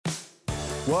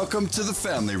Welcome to the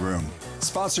Family Room,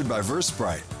 sponsored by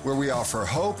VerseBrite, where we offer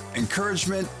hope,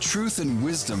 encouragement, truth, and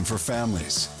wisdom for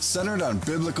families, centered on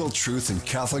biblical truth and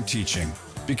Catholic teaching,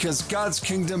 because God's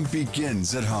kingdom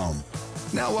begins at home.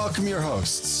 Now welcome your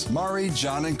hosts, Mari,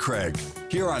 John, and Craig,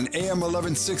 here on AM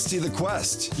 1160 The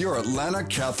Quest, your Atlanta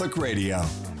Catholic radio.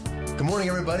 Good morning,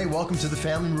 everybody. Welcome to the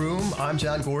Family Room. I'm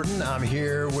John Gordon. I'm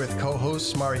here with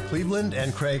co-hosts Mari Cleveland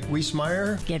and Craig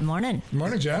Wiesmeyer. Good morning. Good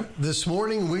morning, John. This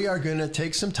morning, we are going to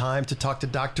take some time to talk to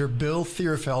Dr. Bill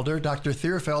Thierfelder. Dr.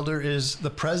 Thierfelder is the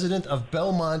president of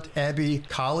Belmont Abbey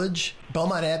College.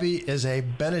 Belmont Abbey is a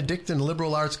Benedictine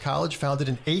liberal arts college founded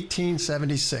in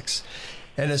 1876,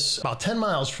 and it's about 10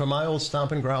 miles from my old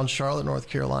stomping ground, Charlotte, North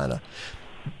Carolina.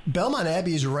 Belmont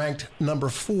Abbey is ranked number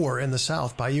 4 in the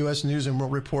South by U.S. News and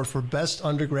World Report for best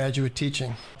undergraduate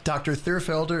teaching. Dr.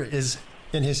 Thierfelder is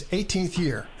in his 18th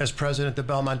year as president of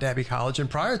Belmont Abbey College, and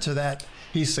prior to that,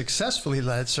 he successfully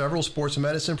led several sports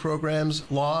medicine programs,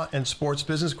 law, and sports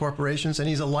business corporations, and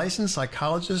he's a licensed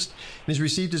psychologist, and he's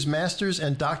received his master's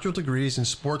and doctoral degrees in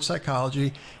sports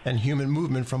psychology and human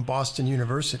movement from Boston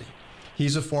University.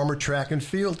 He's a former track and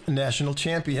field national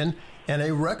champion and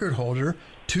a record holder,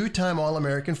 2-time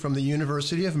All-American from the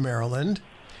University of Maryland,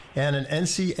 and an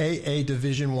NCAA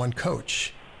Division I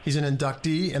coach. He's an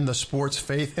inductee in the Sports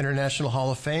Faith International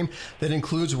Hall of Fame that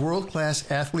includes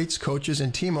world-class athletes, coaches,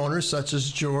 and team owners such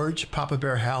as George Papa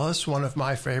Bear Hallis, one of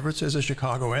my favorites as a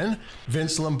Chicagoan,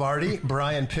 Vince Lombardi,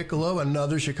 Brian Piccolo,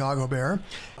 another Chicago Bear.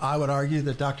 I would argue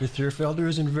that Dr. Thierfelder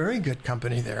is in very good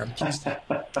company there.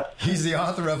 He's the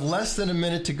author of Less Than a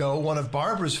Minute to Go, one of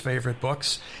Barbara's favorite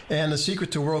books, and The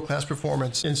Secret to World-Class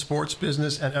Performance in Sports,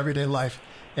 Business, and Everyday Life.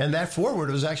 And that foreword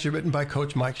was actually written by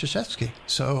Coach Mike Krzyzewski,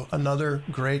 so another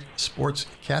great sports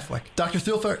Catholic. Dr.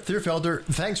 Thierfelder,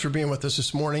 thanks for being with us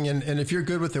this morning. And if you're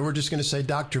good with it, we're just going to say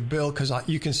Dr. Bill, because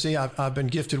you can see I've been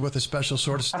gifted with a special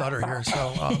sort of stutter here.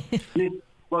 So.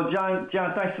 Well, John,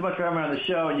 thanks so much for having me on the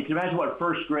show. And you can imagine what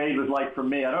first grade was like for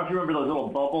me. I don't know if you remember those little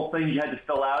bubble things you had to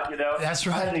fill out, you know? That's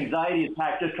right. I had an anxiety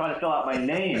attack just trying to fill out my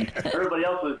name. Everybody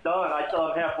else was done. I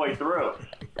still am halfway through.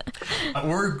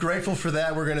 We're grateful for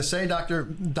that. We're going to say Dr.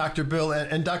 Bill.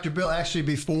 And Dr. Bill, actually,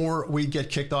 before we get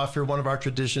kicked off here, one of our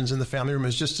traditions in the Family Room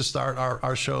is just to start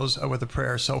our shows with a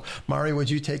prayer. So, Mari, would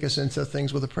you take us into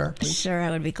things with a prayer, please? Sure, I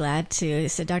would be glad to.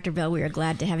 So, Dr. Bill, we are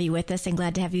glad to have you with us and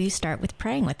glad to have you start with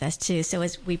praying with us, too. So,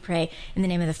 as we pray in the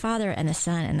name of the Father, and the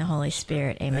Son, and the Holy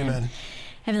Spirit. Amen. Amen.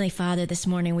 Heavenly Father, this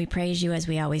morning we praise you as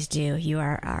we always do. You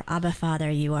are our Abba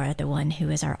Father. You are the one who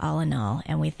is our all in all,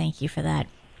 and we thank you for that.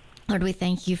 Lord, we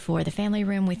thank you for the Family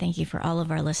Room. We thank you for all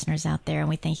of our listeners out there. And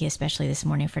we thank you especially this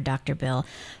morning for Dr. Bill,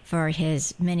 for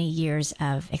his many years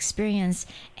of experience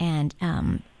and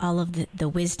all of the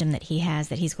wisdom that he has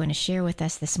that he's going to share with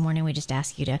us this morning. We just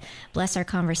ask you to bless our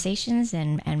conversations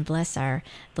and bless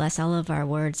all of our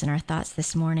words and our thoughts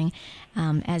this morning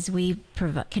as we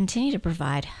continue to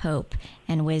provide hope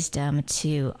and wisdom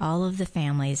to all of the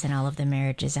families and all of the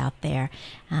marriages out there.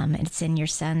 It's in your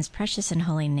Son's precious and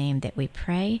holy name that we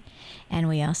pray. And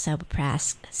we also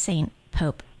ask St.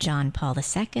 Pope John Paul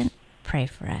II, pray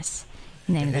for us.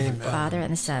 In the name of the Father,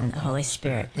 and the Son, and the Holy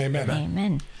Spirit. Amen.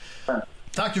 Amen.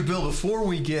 Dr. Bill, before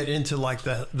we get into like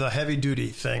the heavy-duty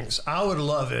things, I would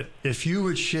love it if you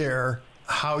would share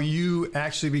how you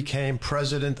actually became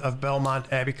president of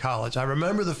Belmont Abbey College. I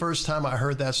remember the first time I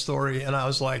heard that story, and I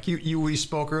was like, we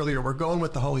spoke earlier, we're going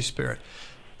with the Holy Spirit.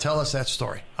 Tell us that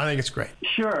story. I think it's great.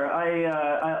 Sure.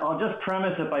 I'll just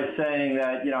premise it by saying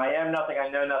that, I am nothing, I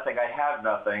know nothing, I have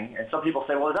nothing. And some people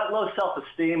say, well, is that low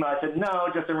self-esteem? And I said, no,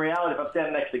 just in reality, if I'm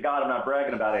standing next to God, I'm not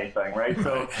bragging about anything, right?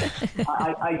 So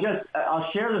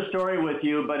I'll share the story with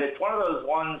you, but it's one of those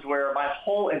ones where my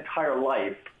whole entire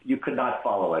life, you could not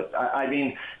follow it. I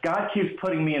mean, God keeps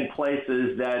putting me in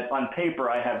places that on paper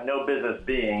I have no business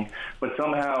being, but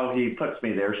somehow he puts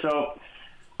me there. So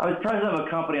I was president of a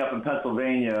company up in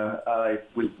Pennsylvania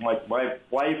with my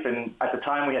wife, and at the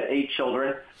time we had 8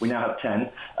 children. We now have 10,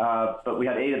 but we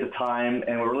had 8 at the time,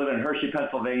 and we were living in Hershey,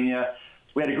 Pennsylvania.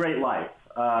 We had a great life,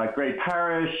 great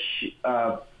parish.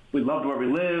 We loved where we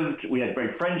lived. We had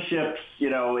great friendships.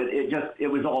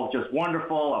 It was all just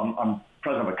wonderful. I'm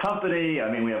president of a company.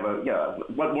 I mean, we have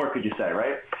what more could you say,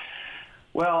 right?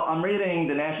 Well, I'm reading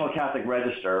the National Catholic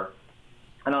Register,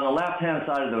 and on the left-hand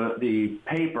side of the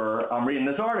paper, I'm reading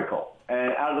this article.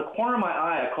 And out of the corner of my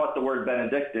eye, I caught the word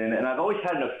Benedictine, and I've always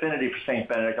had an affinity for St.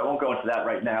 Benedict. I won't go into that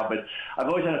right now, but I've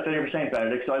always had an affinity for St.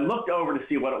 Benedict, so I looked over to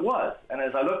see what it was. And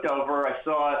as I looked over, I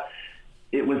saw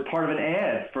it was part of an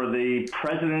ad for the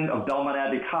president of Belmont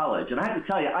Abbey College. And I have to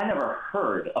tell you, I never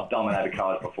heard of Belmont Abbey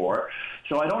College before.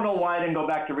 So I don't know why I didn't go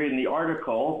back to reading the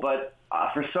article, but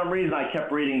for some reason I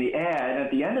kept reading the ad. And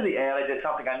at the end of the ad, I did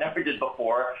something I never did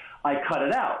before. I cut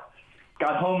it out.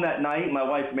 Got home that night. My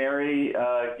wife, Mary,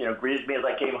 greeted me as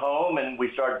I came home, and we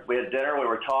had dinner. We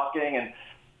were talking, and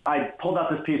I pulled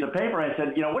out this piece of paper and I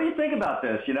said, what do you think about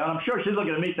this? And I'm sure she's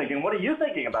looking at me thinking, what are you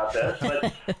thinking about this?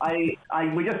 But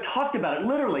we just talked about it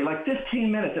literally like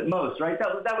 15 minutes at most, right?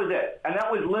 That was it. And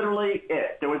that was literally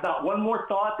it. There was not one more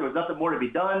thought. There was nothing more to be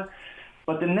done.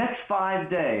 But the next 5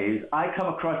 days, I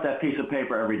come across that piece of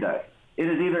paper every day. It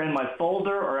is either in my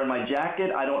folder or in my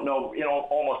jacket. I don't know,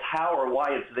 almost how or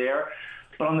why it's there.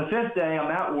 But on the 5th day,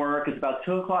 I'm at work. It's about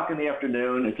 2 o'clock in the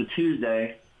afternoon. It's a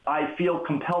Tuesday. I feel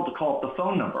compelled to call up the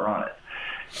phone number on it.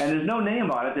 And there's no name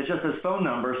on it. There's just this phone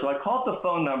number. So I call up the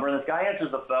phone number, and this guy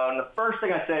answers the phone. The first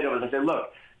thing I say to him is, I say,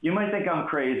 look, you might think I'm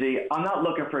crazy. I'm not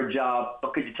looking for a job,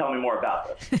 but could you tell me more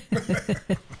about this?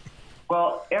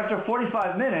 Well, after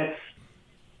 45 minutes,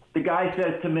 the guy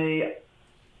says to me,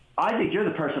 I think you're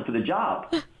the person for the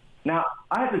job. Now,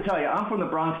 I have to tell you, I'm from the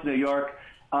Bronx, New York.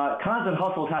 Cons and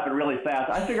hustles happen really fast.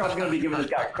 I figured I was going to be giving this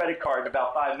guy a credit card in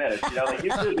about 5 minutes. Like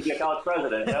you two could be a college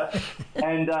president.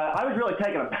 And I was really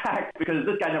taken aback because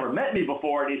this guy never met me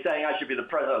before, and he's saying I should be the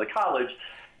president of the college.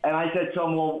 And I said to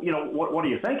him, well, what are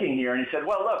you thinking here? And he said,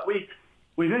 well, look,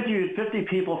 we've interviewed 50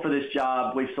 people for this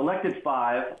job. We've selected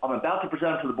 5. I'm about to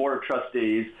present them to the board of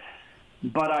trustees.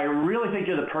 But I really think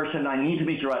you're the person. I need to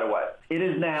meet you right away. It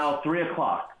is now 3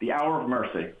 o'clock, the hour of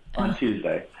mercy on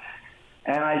Tuesday.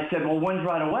 And I said, well, when's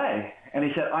right away? And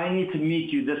he said, I need to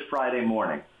meet you this Friday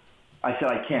morning. I said,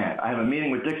 I can't. I have a meeting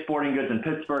with Dick's Sporting Goods in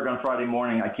Pittsburgh on Friday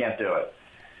morning. I can't do it.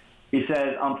 He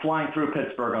said, I'm flying through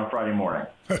Pittsburgh on Friday morning.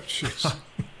 Jeez.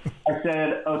 I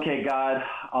said, okay, God,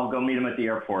 I'll go meet him at the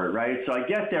airport, right? So I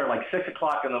get there like 6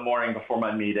 o'clock in the morning before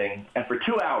my meeting, and for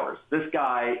 2 hours, this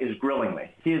guy is grilling me.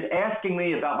 He is asking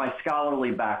me about my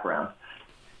scholarly background.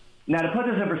 Now, to put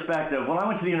this in perspective, when I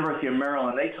went to the University of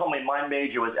Maryland, they told me my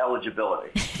major was eligibility.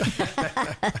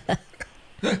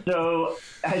 So,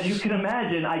 as you can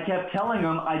imagine, I kept telling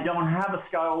them I don't have a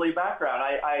scholarly background.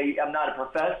 I am not a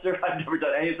professor. I've never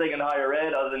done anything in higher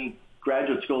ed other than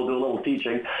graduate school, do a little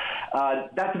teaching.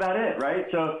 That's about it, right?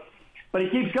 So, but he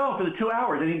keeps going for the 2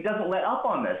 hours, and he doesn't let up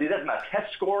on this. He doesn't have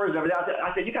test scores, everything.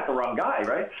 I said, you got the wrong guy,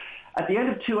 right? At the end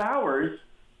of 2 hours,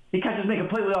 he catches me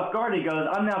completely off guard. He goes,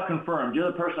 I'm now confirmed. You're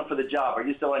the person for the job. Are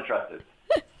you still interested?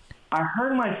 I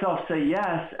heard myself say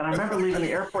yes, and I remember leaving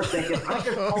the airport thinking, I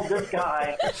just told this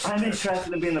guy I'm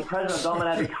interested in being the president of Belmont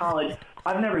Abbey College.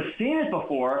 I've never seen it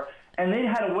before, and they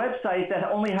had a website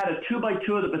that only had a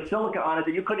 2x2 of the basilica on it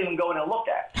that you couldn't even go in and look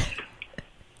at.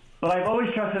 But I've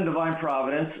always trusted in divine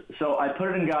providence, so I put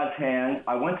it in God's hands.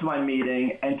 I went to my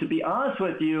meeting, and to be honest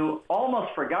with you,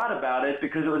 almost forgot about it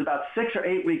because it was about 6 or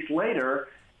 8 weeks later.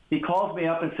 He calls me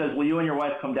up and says, will you and your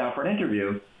wife come down for an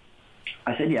interview?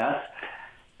 I said yes.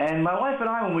 And my wife and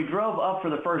I, when we drove up for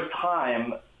the first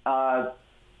time, I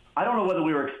don't know whether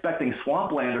we were expecting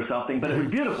swampland or something, but it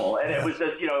was beautiful. And it was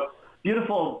this,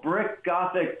 beautiful brick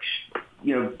Gothic,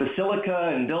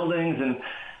 basilica and buildings. And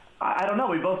I don't know,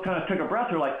 we both kind of took a breath.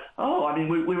 We're like, oh, I mean,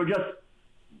 we were just,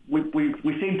 we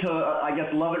seemed to, I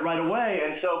guess, love it right away.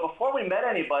 And so before we met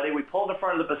anybody, we pulled in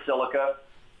front of the basilica,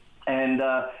 and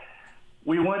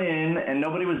we went in, and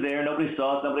nobody was there. Nobody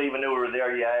saw us. Nobody even knew we were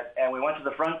there yet. And we went to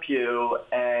the front pew,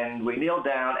 and we kneeled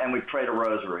down, and we prayed a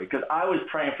rosary. Because I was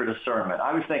praying for discernment.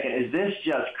 I was thinking, is this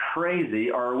just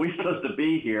crazy, or are we supposed to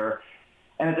be here?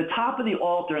 And at the top of the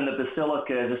altar in the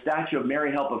basilica is a statue of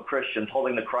Mary, Help of Christians,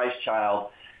 holding the Christ child.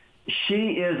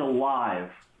 She is alive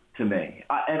to me.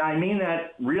 And I mean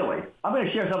that really. I'm going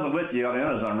to share something with you. I mean, I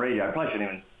know it's on radio. I probably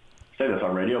shouldn't even say this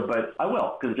on radio, but I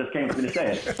will, because it just came to me to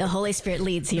say it. The Holy Spirit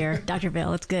leads here, Dr.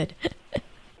 Bill. It's good.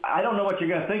 I don't know what you're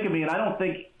going to think of me, and I don't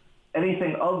think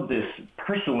anything of this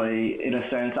personally, in a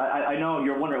sense. I know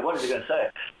you're wondering, what is he going to say?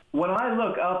 When I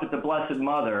look up at the Blessed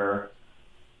Mother,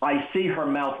 I see her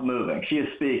mouth moving. She is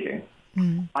speaking.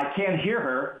 I can't hear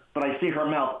her, but I see her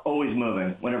mouth always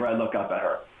moving whenever I look up at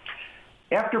her.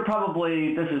 After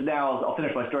probably, this is now, I'll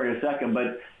finish my story in a second,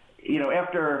 but,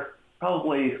 after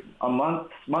probably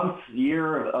a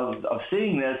year of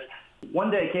seeing this,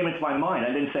 one day it came into my mind,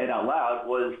 I didn't say it out loud,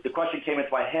 was the question came into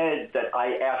my head that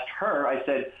I asked her. I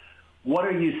said, what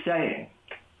are you saying?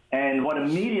 And what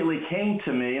immediately came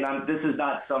to me, and this is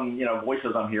not some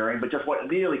voices I'm hearing, but just what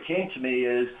immediately came to me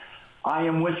is, I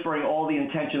am whispering all the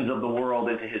intentions of the world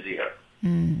into his ear.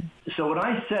 So when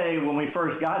I say, when we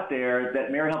first got there,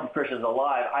 that Mary Help of Christians is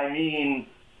alive, I mean,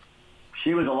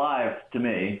 she was alive to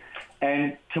me.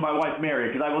 and to my wife,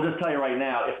 Mary, because I will just tell you right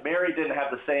now, if Mary didn't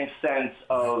have the same sense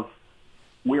of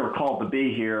we are called to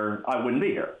be here, I wouldn't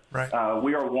be here. Right.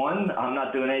 We are one. I'm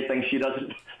not doing anything she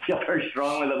doesn't feel very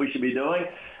strongly that we should be doing.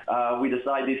 We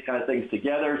decide these kind of things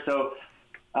together. So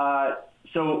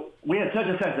we had such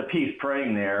a sense of peace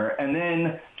praying there. And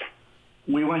then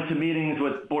we went to meetings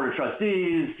with Board of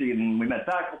Trustees, and we met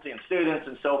faculty and students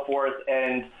and so forth.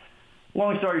 And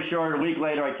long story short, a week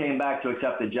later, I came back to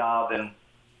accept the job, and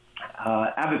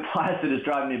Abbey Placid is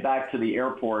driving me back to the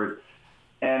airport.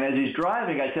 And as he's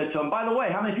driving, I said to him, by the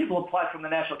way, how many people applied from the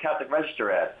National Catholic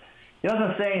Register ad? He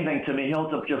doesn't say anything to me. He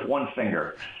holds up just one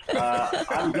finger.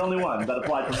 I was the only one that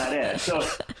applied from that ad.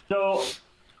 So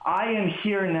I am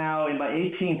here now in my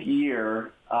 18th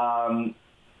year, and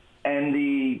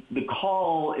the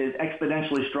call is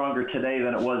exponentially stronger today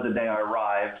than it was the day I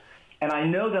arrived. And I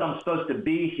know that I'm supposed to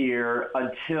be here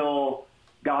until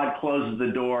God closes the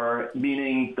door,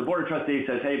 meaning the Board of Trustees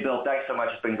says, hey, Bill, thanks so much.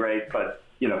 It's been great, but,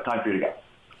 time for you to go.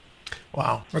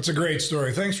 Wow. That's a great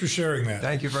story. Thanks for sharing that.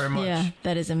 Thank you very much. Yeah,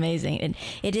 that is amazing. And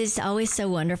it is always so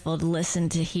wonderful to listen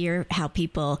to hear how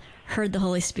people heard the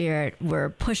Holy Spirit, were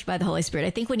pushed by the Holy Spirit. I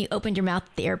think when you opened your mouth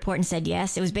at the airport and said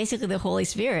yes, it was basically the Holy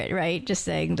Spirit, right? Just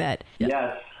saying that.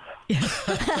 Yes. Yes,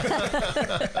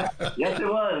 it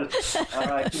was.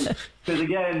 Because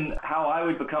again, how I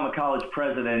would become a college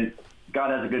president,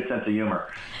 God has a good sense of humor.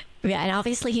 Yeah, and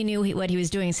obviously he knew what he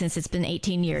was doing since it's been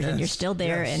 18 years, and you're still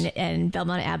there, and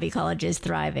Belmont Abbey College is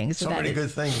thriving. So many good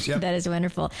things, yep. That is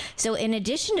wonderful. So in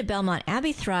addition to Belmont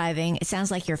Abbey thriving, it sounds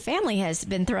like your family has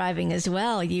been thriving as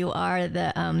well. You are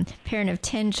the parent of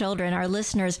 10 children.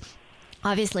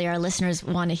 Obviously, our listeners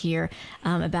want to hear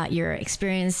about your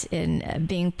experience in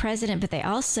being president, but they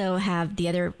also have the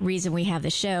other reason we have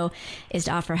the show is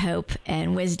to offer hope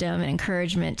and wisdom and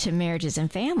encouragement to marriages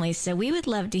and families. So we would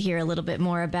love to hear a little bit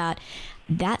more about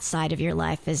that side of your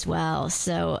life as well.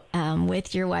 So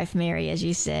with your wife, Mary, as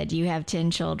you said, you have 10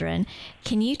 children.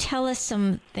 Can you tell us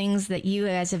some things that you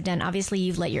guys have done? Obviously,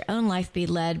 you've let your own life be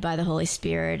led by the Holy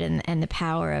Spirit and the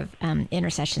power of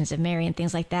intercessions of Mary and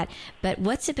things like that. But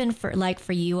what's it been like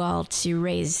for you all to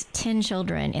raise 10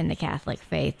 children in the Catholic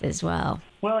faith as well?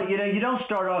 Well, you don't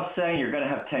start off saying you're going to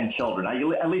have 10 children.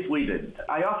 At least we didn't.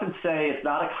 I often say it's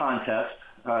not a contest,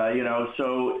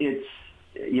 so it's,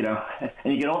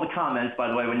 and you get all the comments, by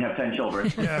the way, when you have 10 children,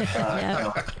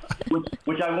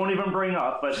 which I won't even bring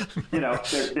up, but, they're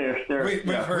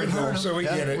we've heard them, so we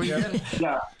get it.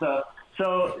 Yeah.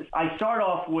 So I start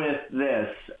off with this,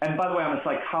 and by the way, I'm a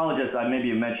psychologist. Maybe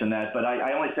you mentioned that, but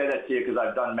I only say that to you because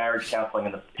I've done marriage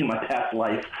counseling in my past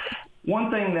life.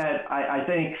 One thing that I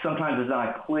think sometimes is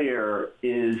not clear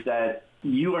is that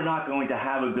you are not going to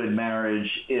have a good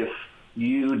marriage if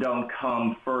you don't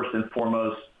come first and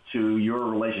foremost to your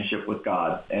relationship with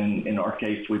God. And in our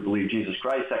case, we believe Jesus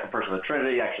Christ, second person of the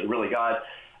Trinity, actually really God.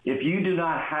 If you do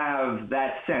not have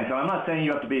that sense, and I'm not saying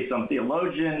you have to be some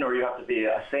theologian or you have to be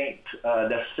a saint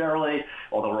necessarily,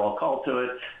 although we're all called to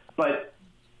it, but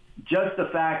just the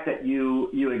fact that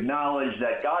you acknowledge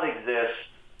that God exists,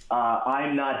 I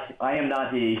am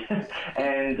not he,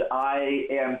 and I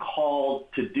am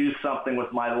called to do something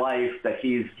with my life that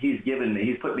he's given me.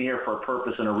 He's put me here for a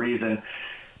purpose and a reason.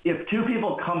 If two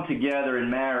people come together in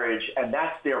marriage and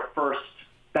that's the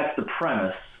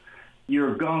premise,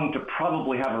 you're going to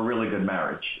probably have a really good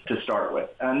marriage to start with.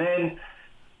 And then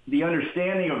the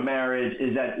understanding of marriage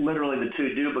is that literally the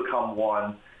two do become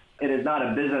one. It is not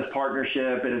a business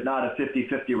partnership. It is not a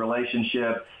 50-50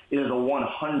 relationship. It is a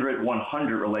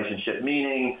 100-100 relationship,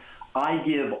 meaning I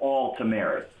give all to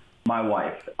Mary, my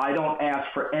wife. I don't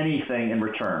ask for anything in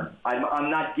return. I'm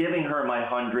not giving her my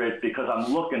 100 because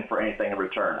I'm looking for anything in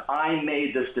return. I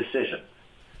made this decision.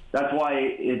 That's why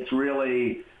it's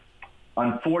really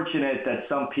unfortunate that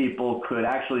some people could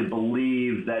actually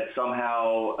believe that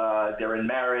somehow they're in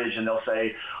marriage and they'll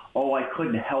say, oh, I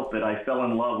couldn't help it. I fell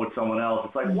in love with someone else.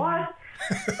 It's like, what?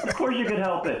 Of course you could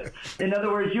help it. In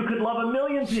other words, you could love 1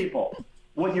 million people.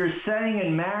 What you're saying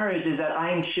in marriage is that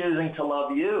I'm choosing to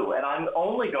love you, and I'm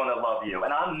only going to love you,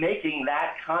 and I'm making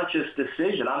that conscious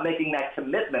decision. I'm making that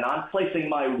commitment. I'm placing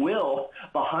my will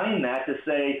behind that to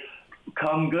say,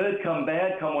 come good, come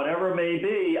bad, come whatever it may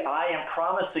be, I am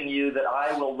promising you that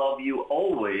I will love you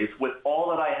always with all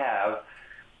that I have.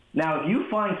 Now, if you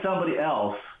find somebody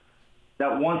else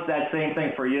that wants that same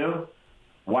thing for you,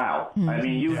 wow. Mm-hmm. I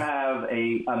mean, you have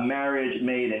a marriage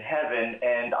made in heaven,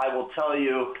 and I will tell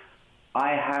you,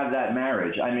 I have that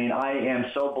marriage. I mean, I am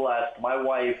so blessed. My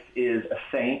wife is a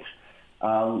saint.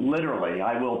 Literally,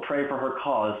 I will pray for her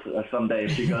cause someday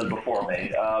if she goes before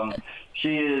me.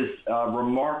 She is a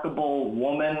remarkable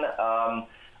woman.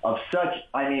 such,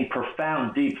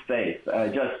 profound, deep faith.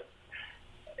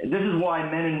 This is why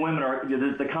men and women are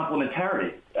the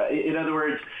complementarity. In other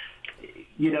words,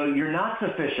 you're not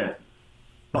sufficient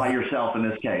by yourself in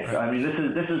this case.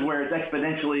 This is where it's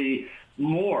exponentially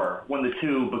more when the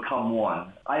two become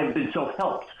one. I have been so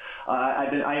helped.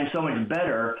 I am so much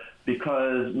better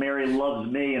because Mary loves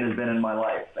me and has been in my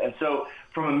life. And so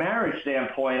from a marriage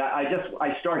standpoint,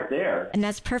 I start there. And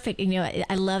that's perfect.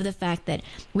 I love the fact that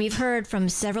we've heard from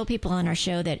several people on our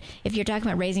show that if you're talking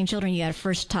about raising children, you got to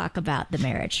first talk about the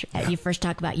marriage. Yeah. You first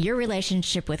talk about your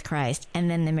relationship with Christ and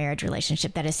then the marriage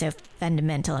relationship. That is so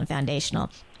fundamental and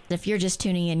foundational. If you're just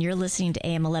tuning in, you're listening to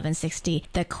AM 1160,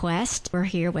 The Quest. We're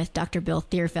here with Dr. Bill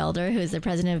Thierfelder, who is the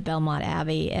president of Belmont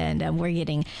Abbey, and we're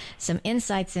getting some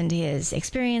insights into his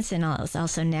experience, and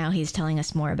also now he's telling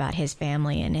us more about his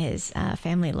family and his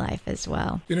family life as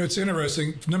well. It's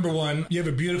interesting. Number one, you have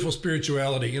a beautiful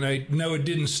spirituality, and I know it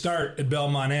didn't start at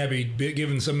Belmont Abbey,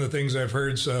 given some of the things I've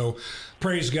heard, so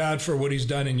praise God for what he's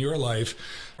done in your life.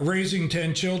 Raising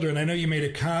 10 children, I know you made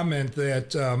a comment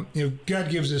that God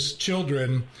gives us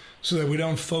children so that we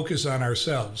don't focus on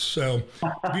ourselves. So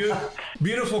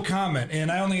beautiful comment.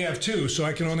 And I only have 2, so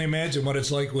I can only imagine what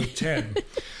it's like with 10.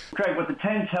 Craig, what the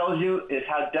 10 tells you is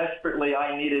how desperately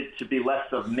I needed to be less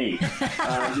of me.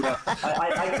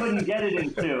 I couldn't get it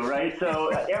in 2, right?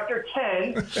 So after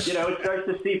 10, it starts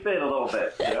to seep in a little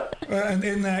bit.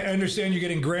 And I understand you're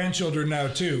getting grandchildren now,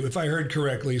 too, if I heard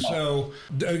correctly. So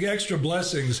extra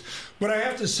blessings. But I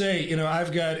have to say,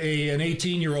 I've got an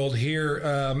 18-year-old here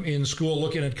in school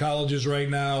looking at colleges right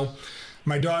now.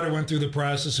 My daughter went through the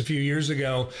process a few years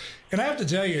ago. And I have to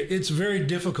tell you, it's very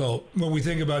difficult when we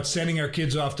think about sending our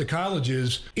kids off to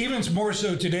colleges, even more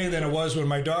so today than it was when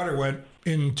my daughter went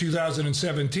in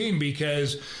 2017,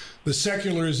 because the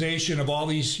secularization of all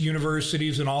these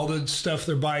universities and all the stuff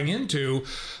they're buying into.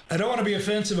 I don't want to be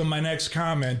offensive in my next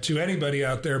comment to anybody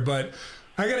out there, but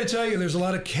I got to tell you, there's a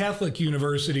lot of Catholic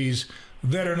universities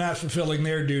that are not fulfilling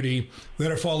their duty, that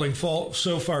are falling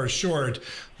so far short.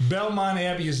 Belmont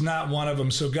Abbey is not one of them,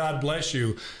 so God bless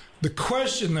you. The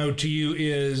question, though, to you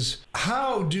is,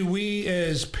 how do we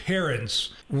as parents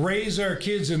raise our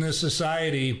kids in this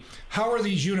society? How are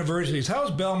these universities, how is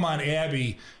Belmont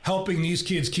Abbey helping these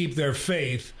kids keep their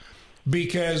faith?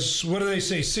 Because, what do they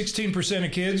say, 16%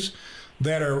 of kids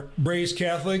that are raised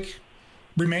Catholic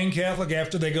remain Catholic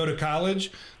after they go to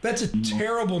college? That's a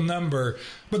terrible number,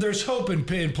 but there's hope in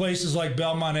places like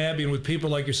Belmont Abbey and with people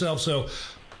like yourself. So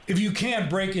if you can't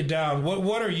break it down,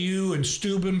 what are you and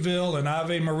Steubenville and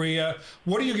Ave Maria,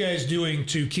 what are you guys doing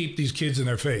to keep these kids in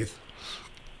their faith?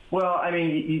 Well,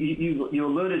 you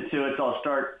alluded to it, so I'll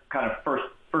start kind of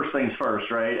first things first,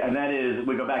 right? And that is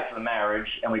we go back to the marriage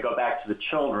and we go back to the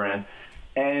children.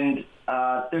 And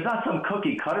there's not some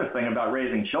cookie cutter thing about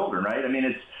raising children, right?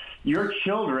 It's your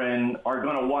children are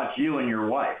going to watch you and your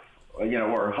wife,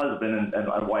 or husband and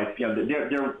a wife.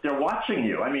 They're watching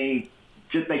you.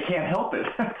 Just they can't help it.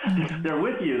 They're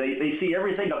with you. They see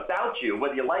everything about you,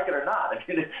 whether you like it or not.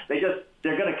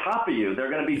 They're going to copy you. They're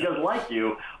going to be just like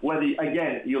you, whether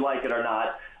you like it or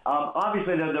not.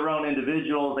 Obviously, they're their own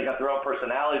individuals. They got their own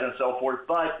personalities and so forth.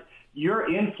 But your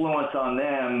influence on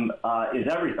them is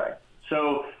everything.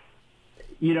 So,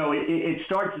 it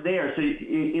starts there. So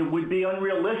it would be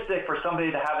unrealistic for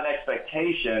somebody to have an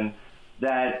expectation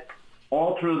that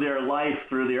all through their life,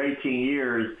 through their 18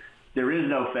 years, there is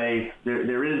no faith,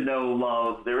 there is no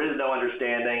love, there is no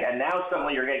understanding, and now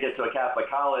suddenly you're going to get to a Catholic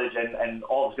college and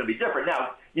all is going to be different.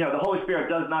 Now, the Holy Spirit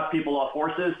does knock people off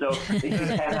horses, so these things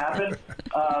can happen,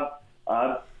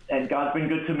 and God's been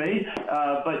good to me.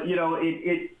 But,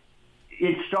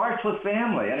 it starts with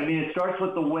family. It starts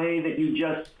with the way that you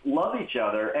just love each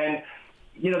other. And,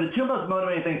 the two most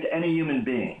motivating things to any human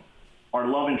being are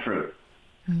love and truth.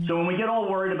 So when we get all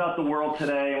worried about the world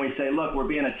today and we say, look, we're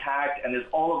being attacked and there's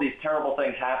all of these terrible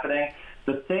things happening,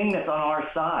 the thing that's on our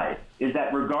side is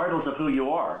that regardless of who you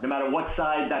are, no matter what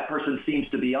side that person seems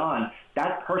to be on,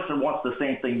 that person wants the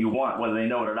same thing you want, whether they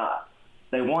know it or not.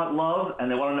 They want love and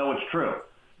they want to know what's true.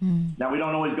 Now, we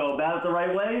don't always go about it the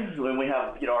right way when we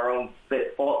have, our own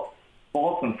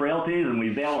faults and frailties, and we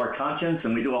veil our conscience,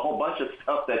 and we do a whole bunch of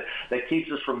stuff that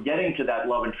keeps us from getting to that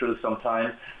love and truth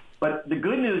sometimes. But the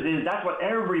good news is that's what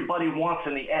everybody wants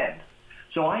in the end.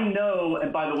 So I know,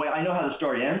 and by the way, I know how the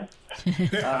story ends.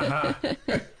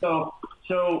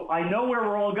 So I know where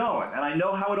we're all going, and I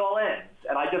know how it all ends.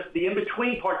 And the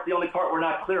in-between part's the only part we're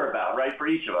not clear about, right, for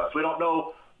each of us. We don't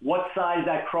know what size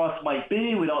that cross might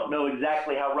be. We don't know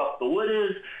exactly how rough the wood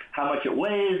is, how much it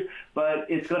weighs, but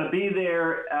it's going to be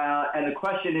there. And the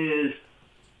question is,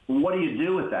 what do you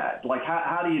do with that? Like,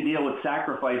 how do you deal with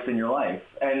sacrifice in your life?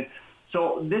 And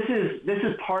So this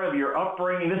is part of your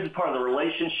upbringing. This is part of the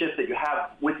relationship that you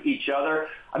have with each other.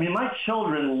 I mean, my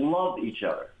children love each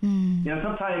other. You know,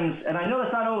 sometimes, and I know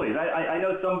that's not always. I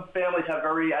know some families have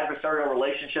very adversarial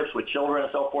relationships with children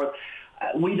and so forth.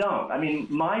 We don't. I mean,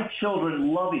 my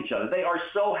children love each other. They are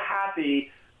so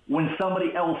happy when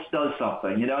somebody else does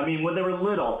something. You know, I mean, when they were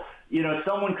little, you know,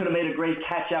 someone could have made a great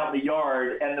catch out in the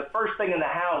yard, and the first thing in the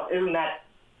house isn't that,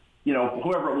 you know,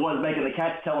 whoever it was making the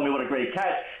catch telling me what a great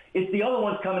catch. It's the other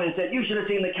ones coming in and said, you should have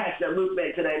seen the catch that Luke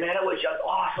made today, man. It was just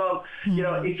awesome. You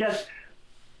know, it just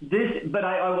this. But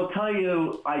I will tell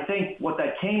you, I think what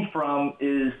that came from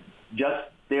is just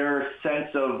their sense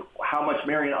of how much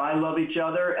Mary and I love each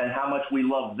other and how much we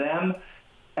love them.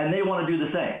 And they want to do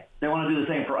the same. They want to do the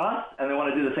same for us, and they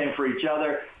want to do the same for each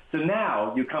other. So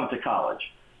now you come to college.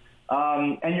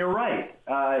 And you're right.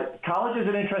 College is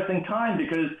an interesting time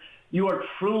because you are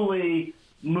truly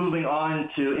moving on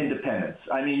to independence.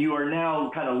 I mean, you are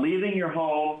now kind of leaving your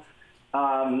home,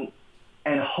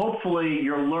 and hopefully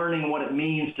you're learning what it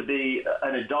means to be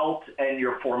an adult, and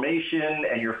your formation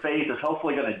and your faith is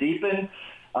hopefully going to deepen.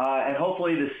 And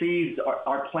hopefully the seeds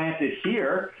are planted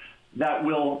here that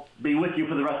will be with you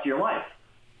for the rest of your life.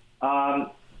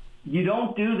 You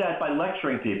don't do that by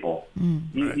lecturing people.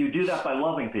 You do that by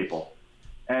loving people.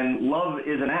 And love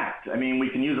is an act. I mean, we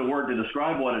can use a word to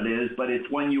describe what it is, but it's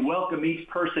when you welcome each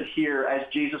person here as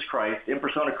Jesus Christ, in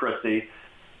persona Christi,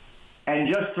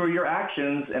 and just through your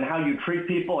actions and how you treat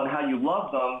people and how you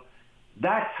love them,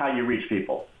 that's how you reach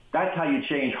people. That's how you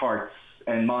change hearts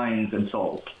and minds and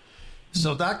souls.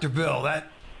 So, Dr. Bill,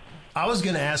 I was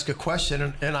going to ask a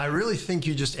question, and I really think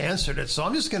you just answered it. So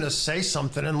I'm just going to say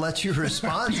something and let you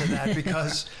respond to that,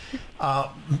 because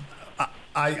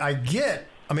I get,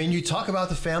 I mean, you talk about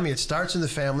the family, it starts in the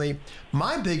family.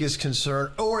 My biggest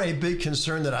concern, or a big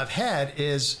concern that I've had,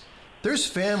 is there's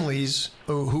families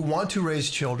who want to raise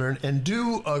children and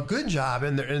do a good job,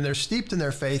 and they're steeped in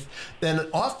their faith. Then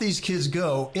off these kids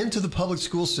go into the public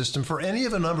school system for any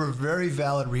of a number of very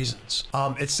valid reasons.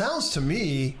 It sounds to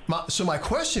me, so my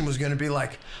question was going to be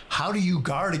like, how do you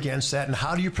guard against that, and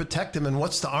how do you protect them, and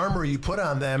what's the armor you put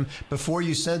on them before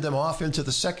you send them off into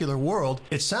the secular world?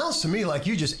 It sounds to me like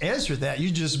you just answered that. You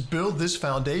just build this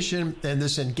foundation and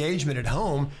this engagement at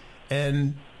home,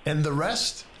 and the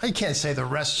rest, I can't say the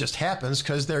rest just happens,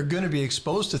 because they're going to be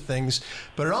exposed to things,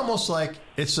 but it almost like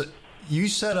you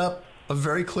set up a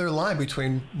very clear line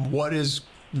between what is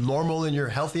normal and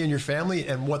healthy in your family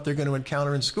and what they're going to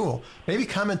encounter in school. Maybe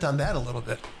comment on that a little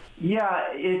bit. Yeah,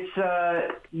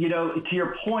 it's, you know, to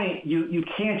your point, you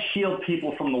can't shield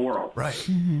people from the world. Right.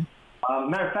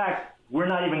 Matter of fact, we're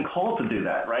not even called to do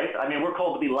that, right? I mean, we're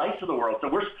called to be lights of the world.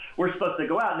 So we're supposed to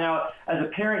go out. Now, as a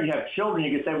parent, you have children,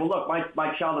 you can say, well, look,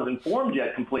 my child isn't formed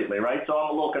yet completely, right? So I'm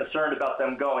a little concerned about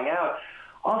them going out.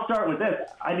 I'll start with this.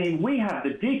 I mean, we have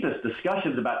the deepest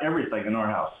discussions about everything in our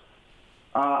house.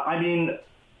 I mean,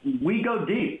 we go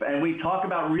deep, and we talk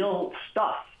about real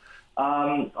stuff.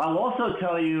 I'll also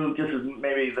tell you, just as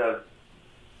maybe the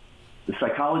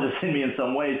psychologist in me in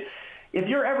some ways, if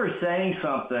you're ever saying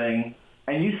something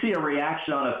and you see a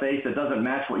reaction on a face that doesn't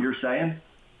match what you're saying,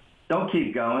 don't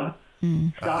keep going.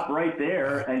 Stop right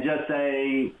there and just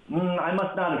say, I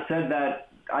must not have said that.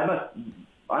 I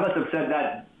must have said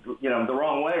that, you know, the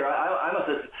wrong way. Or I must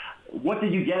have. What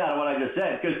did you get out of what I just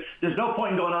said? Because there's no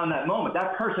point in going on that moment.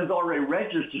 That person's already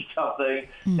registered something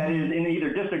that is in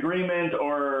either disagreement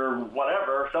or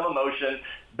whatever, some emotion.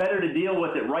 Better to deal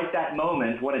with it right that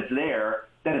moment when it's there,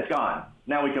 then it's gone.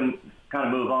 Now we can kind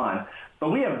of move on.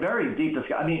 But we have very deep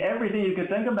discussion. I mean, everything you could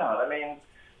think about. I mean,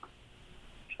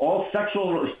 all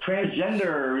sexual,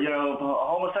 transgender, you know,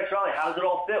 homosexuality. How does it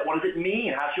all fit? What does it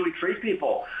mean? How should we treat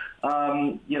people?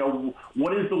 You know,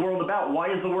 what is the world about?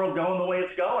 Why is the world going the way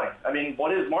it's going? I mean,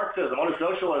 what is Marxism? What is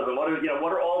socialism?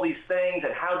 What are all these things,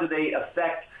 and how do they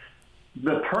affect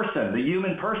the person, the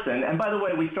human person? And by the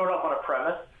way, we start off on a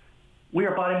premise. We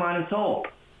are body, mind, and soul.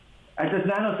 At this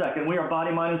nanosecond, we are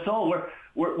body, mind, and soul.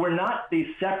 We're not these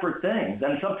separate things.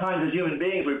 And sometimes as human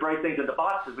beings, we break things into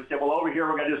boxes. We say, well, over here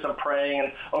we're going to do some praying,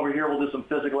 and over here we'll do some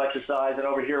physical exercise, and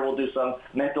over here we'll do some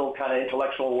mental kind of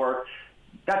intellectual work.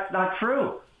 That's not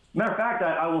true. Matter of fact,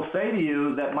 I will say to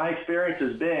you that my experience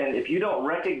has been, if you don't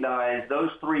recognize those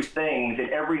three things in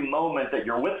every moment that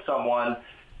you're with someone,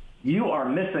 you are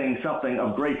missing something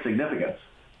of great significance.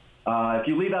 If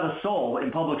you leave out a soul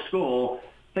in public school,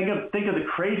 think of the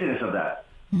craziness of that.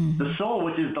 The soul,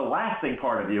 which is the lasting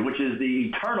part of you, which is the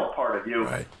eternal part of you,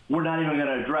 right, we're not even going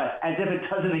to address, as if it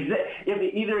doesn't exist.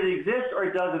 Either it exists or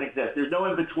it doesn't exist. There's no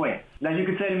in between. Now, you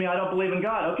could say to me, I don't believe in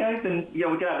God. Okay, then we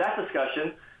can have that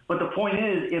discussion. But the point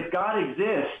is, if God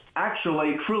exists,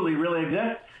 actually, truly, really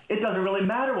exists, it doesn't really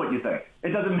matter what you think. It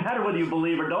doesn't matter whether you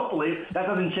believe or don't believe. That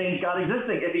doesn't change God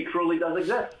existing if he truly does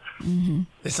exist. Mm-hmm.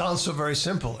 It sounds so very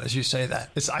simple as you say that.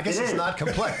 I guess it's not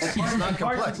complex. It's not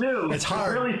complex. Hard to do. It's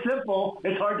hard. It's really simple.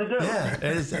 It's hard to do. Yeah,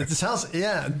 it sounds.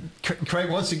 Yeah,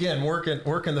 Craig. Once again, work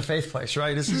in the faith place,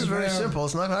 right? This is very simple.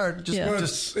 It's not hard.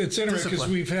 It's interesting because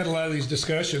we've had a lot of these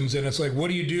discussions, and it's like, what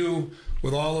do you do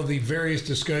with all of the various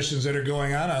discussions that are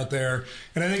going on out there?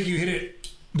 And I think you hit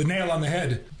the nail on the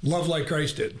head. Love like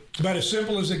Christ did. It's about as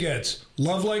simple as it gets.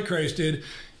 Love like Christ did.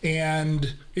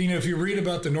 And, if you read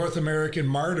about the North American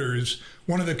martyrs,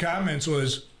 one of the comments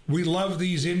was, we love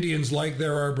these Indians like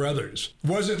they're our brothers.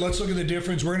 Wasn't, let's look at the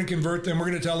difference. We're going to convert them. We're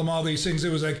going to tell them all these things.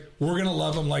 It was like, we're going to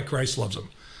love them like Christ loves them.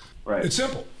 Right. It's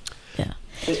simple. Yeah.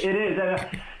 It is.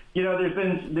 And, there's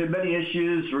been many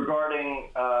issues regarding,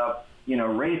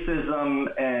 racism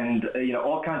and,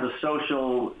 all kinds of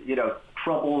social,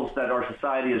 troubles that our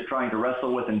society is trying to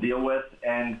wrestle with and deal with.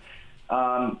 And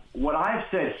what I've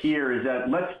said here is that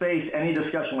let's base any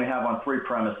discussion we have on three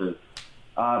premises.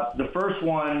 The first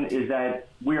one is that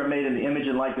we are made in the image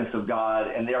and likeness of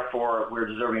God, and therefore we're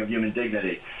deserving of human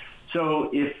dignity. So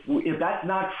if that's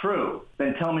not true,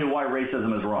 then tell me why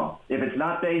racism is wrong. If it's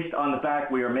not based on the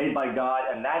fact we are made by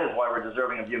God and that is why we're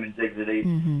deserving of human dignity,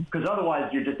 because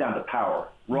otherwise you're just down to power,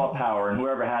 raw power, and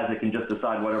whoever has it can just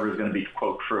decide whatever is going to be,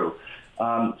 quote, true.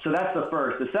 So that's the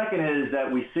first. The second is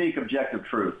that we seek objective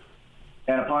truth.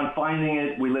 And upon finding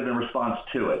it, we live in response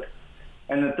to it.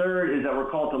 And the third is that we're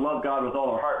called to love God with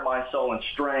all our heart, mind, soul, and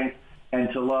strength,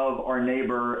 and to love our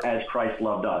neighbor as Christ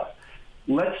loved us.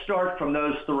 Let's start from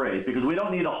those three, because we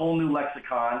don't need a whole new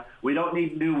lexicon. We don't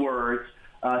need new words.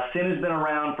 Sin has been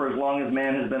around for as long as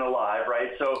man has been alive,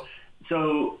 right? So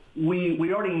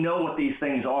we already know what these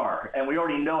things are, and we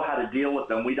already know how to deal with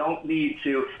them. We don't need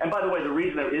to. And by the way, the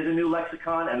reason there is a new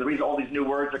lexicon and the reason all these new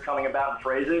words are coming about in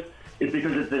phrases is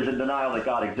because there's a denial that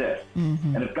God exists.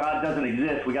 Mm-hmm. And if God doesn't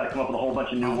exist, we got to come up with a whole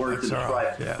bunch of new words to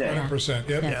describe it. 100%.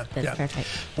 Yep. That's perfect.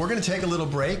 We're going to take a little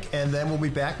break, and then we'll be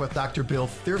back with Dr. Bill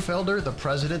Thierfelder, the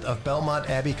president of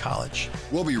Belmont Abbey College.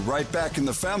 We'll be right back in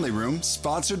the family room,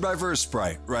 sponsored by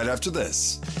VerseBrite, right after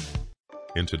this.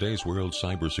 In today's world,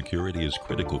 cybersecurity is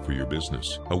critical for your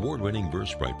business. Award-winning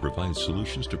VerseBrite provides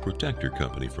solutions to protect your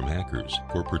company from hackers.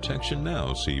 For protection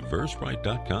now, see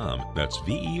VerseBrite.com. That's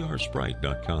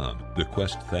VERSprite.com. The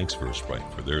Quest thanks VerseBrite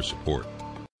for their support.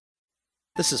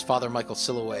 This is Father Michael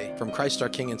Silloway from Christ our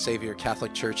King and Savior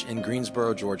Catholic Church in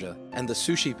Greensboro, Georgia. And the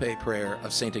Sushi Pay prayer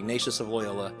of St. Ignatius of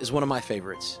Loyola is one of my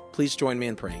favorites. Please join me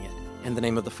in praying it. In the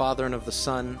name of the Father, and of the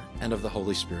Son, and of the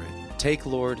Holy Spirit. Take,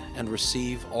 Lord, and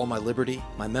receive all my liberty,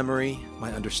 my memory,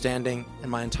 my understanding, and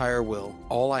my entire will,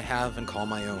 all I have and call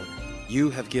my own.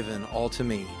 You have given all to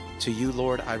me. To you,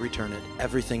 Lord, I return it.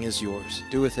 Everything is yours.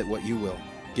 Do with it what you will.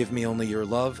 Give me only your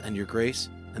love and your grace,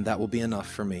 and that will be enough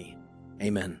for me.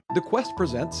 Amen. The Quest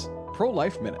presents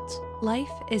Pro-Life Minutes.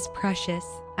 Life is precious,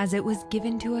 as it was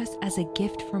given to us as a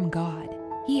gift from God.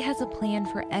 He has a plan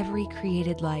for every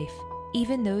created life,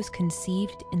 even those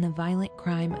conceived in the violent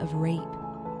crime of rape.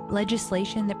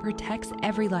 Legislation that protects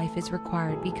every life is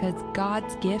required because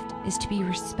God's gift is to be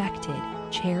respected,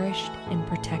 cherished, and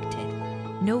protected.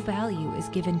 No value is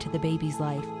given to the baby's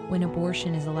life when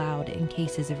abortion is allowed in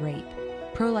cases of rape.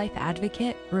 Pro-life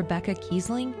advocate Rebecca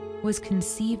Kiesling was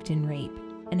conceived in rape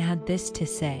and had this to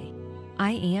say,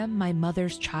 "I am my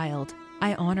mother's child.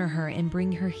 I honor her and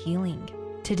bring her healing.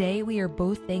 Today we are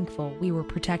both thankful we were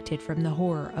protected from the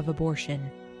horror of abortion."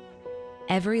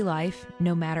 Every life,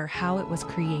 no matter how it was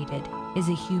created, is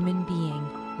a human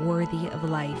being worthy of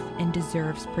life and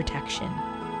deserves protection.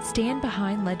 Stand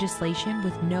behind legislation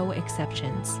with no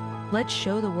exceptions. Let's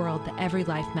show the world that every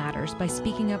life matters by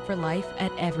speaking up for life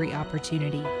at every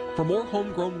opportunity. For more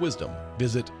homegrown wisdom,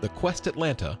 visit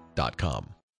thequestatlanta.com.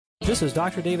 This is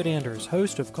Dr. David Anders,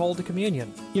 host of Call to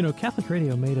Communion. You know, Catholic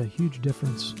radio made a huge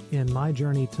difference in my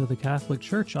journey to the Catholic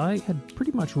Church. I had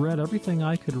pretty much read everything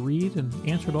I could read and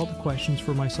answered all the questions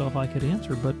for myself I could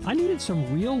answer, but I needed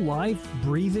some real-life,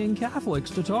 breathing Catholics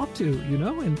to talk to,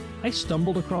 and I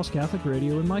stumbled across Catholic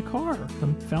radio in my car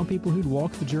and found people who'd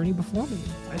walked the journey before me.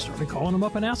 I started calling them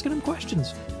up and asking them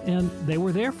questions, and they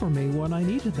were there for me when I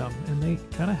needed them, and they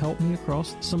kind of helped me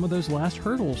across some of those last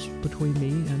hurdles between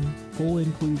me and full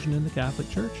inclusion in the Catholic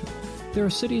Church. There are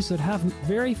cities that have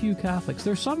very few Catholics.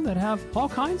 There's some that have all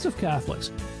kinds of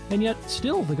Catholics. And yet,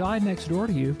 still, the guy next door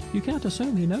to you, you can't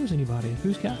assume he knows anybody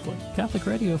who's Catholic. Catholic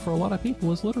radio, for a lot of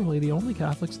people, is literally the only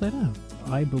Catholics they know.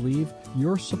 I believe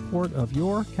your support of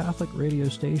your Catholic radio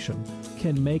station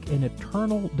can make an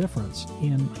eternal difference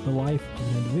in the life of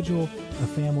an individual, a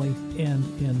family, and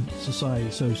in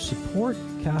society. So support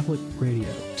Catholic radio.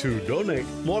 To donate,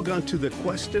 log on to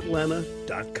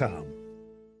thequestatlanta.com.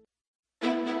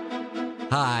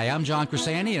 Hi, I'm John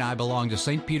Cresani, and I belong to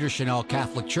St. Peter Chanel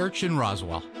Catholic Church in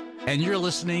Roswell. And you're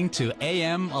listening to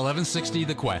AM 1160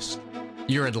 The Quest,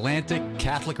 your Atlantic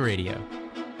Catholic radio.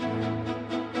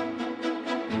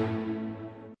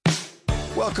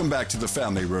 Welcome back to the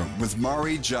Family Room with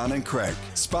Maury, John, and Craig,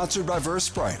 sponsored by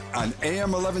Versprite on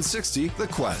AM 1160 The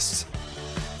Quest.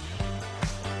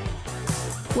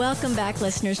 Welcome back,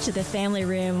 listeners, to the Family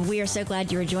Room. We are so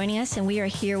glad you are joining us, and we are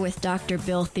here with Dr.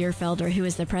 Bill Thierfelder, who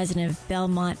is the president of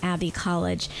Belmont Abbey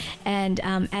College. And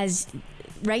as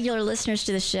regular listeners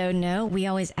to the show know, we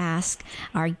always ask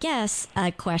our guests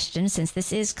a question, since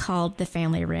this is called the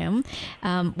Family Room.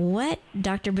 What,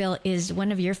 Dr. Bill, is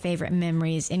one of your favorite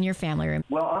memories in your family room?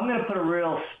 Well, I'm going to put a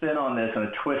real spin on this and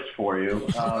a twist for you.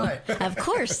 Of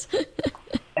course.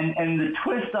 and the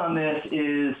twist on this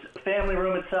is family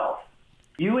room itself.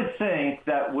 You would think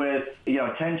that with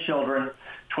 10 children,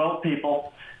 12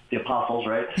 people, the apostles,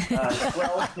 right?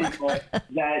 12 people,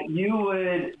 that you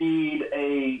would need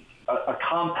a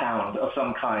compound of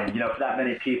some kind, for that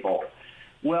many people.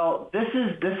 Well, this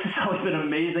has always been an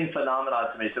amazing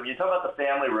phenomenon to me. So when you talk about the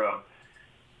family room,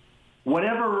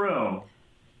 whatever room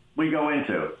we go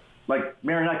into, like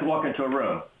Mary and I could walk into a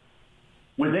room,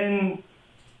 within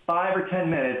 5 or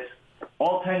 10 minutes,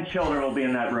 all 10 children will be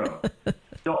in that room.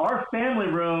 So our family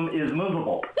room is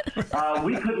movable.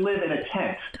 We could live in a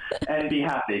tent and be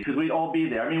happy because we'd all be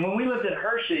there. I mean, when we lived in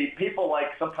Hershey, people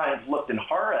sometimes looked in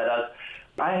horror at us.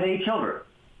 I had 8 children.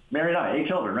 Mary and I, 8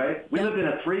 children, right? We lived in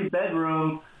a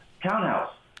 3-bedroom townhouse.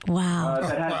 Wow.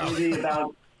 That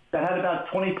had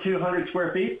about 2,200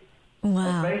 square feet. Wow.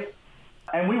 Of space.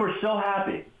 And we were so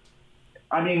happy.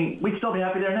 I mean, we'd still be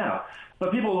happy there now.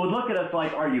 But people would look at us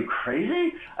like, are you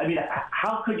crazy? I mean,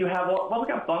 how could you have we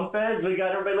got bunk beds, we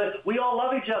got everybody, we all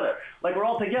love each other. Like, we're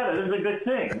all together. This is a good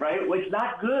thing, right? Well, it's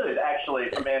not good, actually,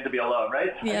 for man to be alone,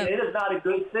 right? Yeah. I mean, it is not a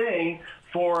good thing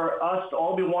for us to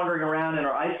all be wandering around in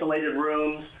our isolated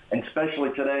rooms, and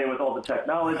especially today with all the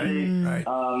technology. Right.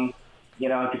 I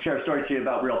could share a story to you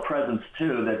about real presence,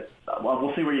 too, that,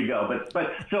 we'll see where you go.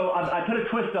 But so I put a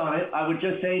twist on it. I would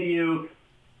just say to you,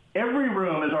 every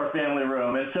room is our family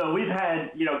room. And so we've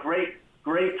had,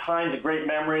 great times and great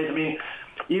memories. I mean,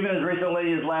 even as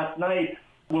recently as last night,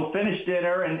 we'll finish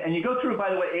dinner. And you go through, by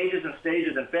the way, ages and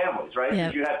stages and families, right?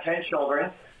 Yep. Because you have 10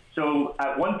 children. So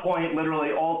at one point,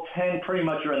 literally all 10 pretty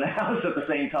much are in the house at the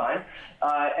same time.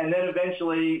 And then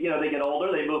eventually, they get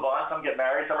older, they move on. Some get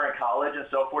married, some are in college and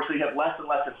so forth. So you have less and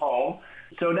less at home.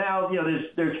 So now,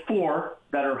 there's 4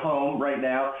 that are home right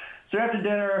now. So after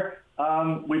dinner,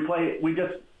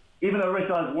 even though everybody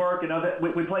still has work,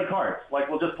 we play cards. Like,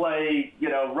 we'll just play,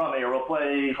 rummy, or we'll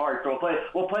play hearts, or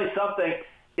we'll play something.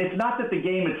 It's not that the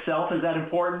game itself is that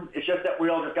important. It's just that we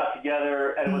all just got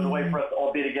together, and it was a way for us to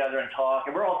all be together and talk.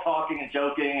 And we're all talking and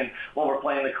joking and while we're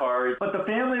playing the cards. But the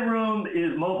family room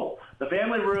is mobile. The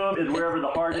family room is wherever the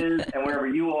heart is and wherever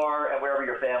you are and wherever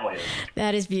your family is.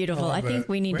 That is beautiful. I think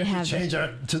we need to have change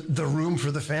to the room for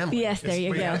the family. Yes, there you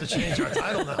go. We have to change our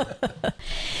title now.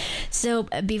 So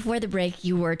before the break,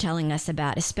 you were telling us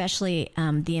about especially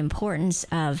the importance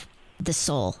of the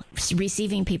soul,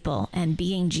 receiving people and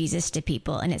being Jesus to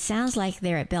people. And it sounds like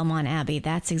there at Belmont Abbey,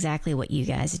 that's exactly what you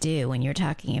guys do when you're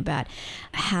talking about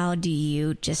how do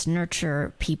you just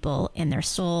nurture people in their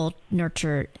soul,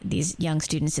 nurture these young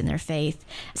students in their faith.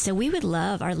 So we would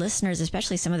love our listeners,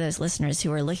 especially some of those listeners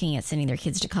who are looking at sending their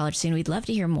kids to college soon, we'd love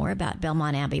to hear more about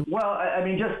Belmont Abbey. Well, I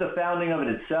mean, just the founding of it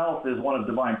itself is one of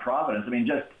divine providence. I mean,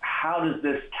 just how does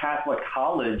this Catholic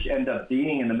college end up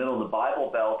being in the middle of the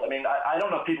Bible Belt? I mean, I don't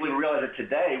know if people even realize it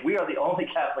today. We are the only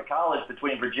Catholic college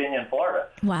between Virginia and Florida.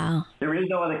 Wow. There is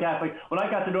no other Catholic. When I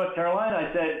got to North Carolina,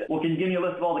 I said, well, can you give me a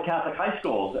list of all the Catholic high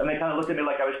schools? And they kind of looked at me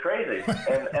like I was crazy.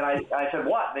 And I said,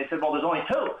 what? And they said, well, there's only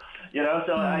 2.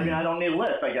 So, I mean, I don't need a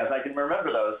list, I guess. I can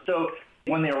remember those. So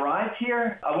when they arrived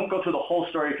here, I won't go through the whole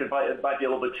story because it might be a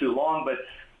little bit too long, but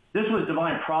this was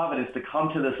divine providence to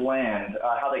come to this land,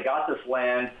 how they got this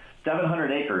land,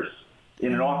 700 acres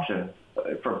in an auction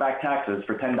for back taxes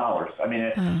for $10. I mean,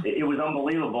 it was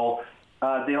unbelievable.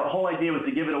 The whole idea was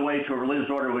to give it away to a religious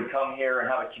order who would come here and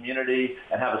have a community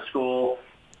and have a school.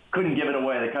 couldn't give it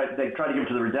away. They tried to give it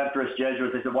to the Redemptorist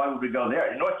Jesuits. They said, why would we go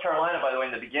there? In North Carolina, by the way,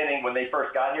 in the beginning, when they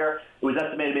first got here, it was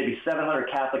estimated maybe 700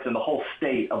 Catholics in the whole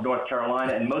state of North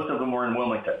Carolina, and most of them were in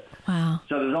Wilmington. Wow.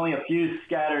 So there's only a few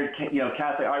scattered,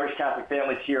 Irish Catholic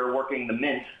families here working the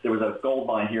mint. There was a gold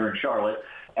mine here in Charlotte.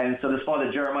 And so this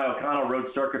Father Jeremiah O'Connell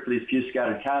rode circuit for these few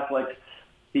scattered Catholics.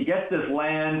 He gets this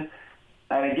land.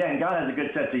 And again, God has a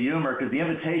good sense of humor, because the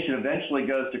invitation eventually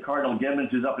goes to Cardinal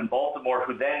Gibbons, who's up in Baltimore,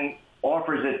 who then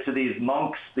offers it to these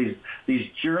monks, these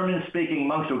German-speaking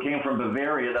monks who came from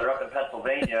Bavaria that are up in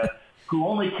Pennsylvania, who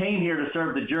only came here to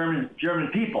serve the German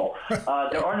people.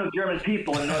 There are no German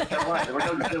people in North Carolina.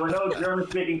 There were no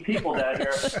German-speaking people down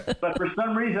here. But for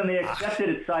some reason, they accepted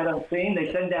it sight unseen.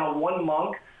 They send down one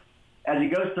monk. As he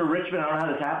goes through Richmond, I don't know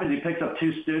how this happens, he picks up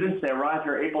 2 students. They arrive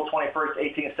here April 21st,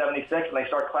 1876, and they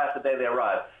start class the day they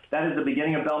arrive. That is the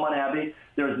beginning of Belmont Abbey.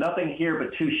 There is nothing here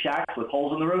but 2 shacks with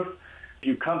holes in the roof. If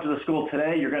you come to the school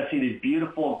today, you're going to see these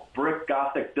beautiful brick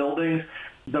Gothic buildings.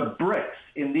 The bricks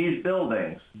in these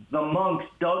buildings, the monks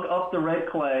dug up the red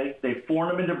clay, they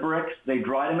formed them into bricks, they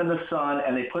dried them in the sun,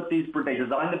 and they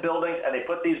designed the buildings, and they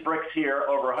put these bricks here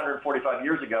over 145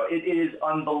 years ago. It is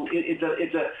unbelievable.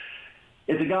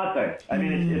 It's a God thing. I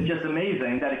mean, it's just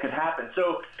amazing that it could happen.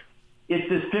 So it's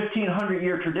this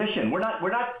 1,500-year tradition.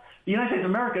 The United States of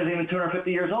America isn't even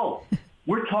 250 years old.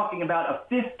 We're talking about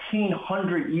a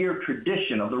 1,500-year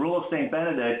tradition of the rule of St.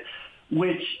 Benedict,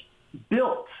 which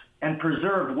built and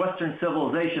preserved Western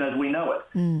civilization as we know it.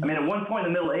 I mean, at one point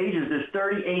in the Middle Ages, there's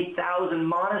 38,000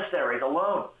 monasteries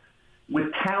alone,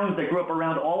 with towns that grew up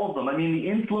around all of them. I mean, the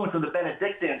influence of the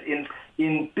Benedictines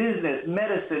in business,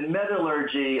 medicine,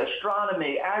 metallurgy,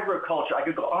 astronomy, agriculture, I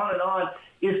could go on and on,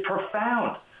 is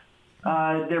profound.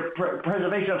 Their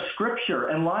preservation of scripture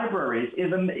and libraries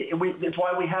it's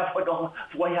why we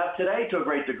have today to a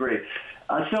great degree.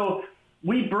 So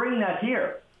we bring that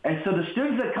here. And so the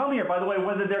students that come here, by the way,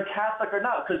 whether they're Catholic or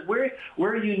not, because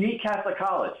we're a unique Catholic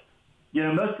college.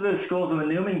 Most of the schools in the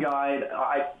Newman Guide,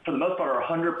 for the most part, are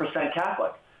 100%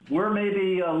 Catholic. We're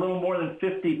maybe a little more than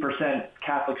 50%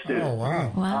 Catholic students. Oh,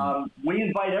 wow. We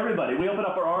invite everybody. We open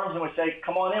up our arms and we say,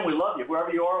 come on in, we love you.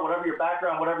 Wherever you are, whatever your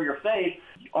background, whatever your faith,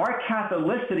 our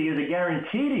Catholicity is a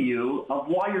guarantee to you of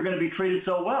why you're going to be treated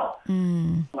so well.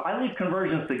 I leave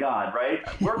conversions to God, right?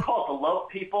 We're called to love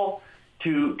people,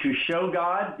 to show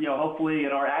God, hopefully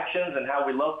in our actions and how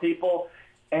we love people.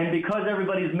 And because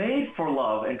everybody's made for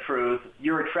love and truth,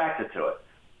 you're attracted to it.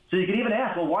 So you can even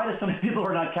ask, well, why do so many people who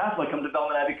are not Catholic come to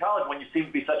Belmont Abbey College when you seem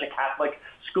to be such a Catholic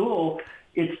school?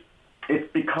 It's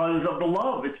because of the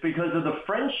love. It's because of the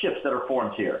friendships that are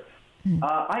formed here.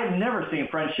 I have never seen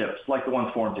friendships like the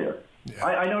ones formed here. Yeah.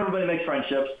 I know everybody makes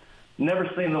friendships. Never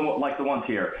seen them like the ones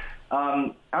here.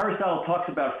 Aristotle talks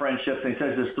about friendships, and he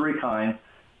says there's 3 kinds.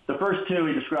 The first 2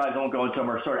 he describes, I won't go into them,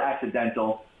 are sort of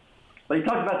accidental. But he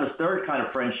talks about this 3rd kind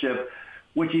of friendship,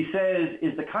 which he says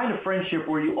is the kind of friendship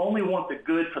where you only want the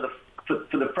good for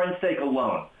the friend's sake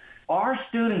alone. Our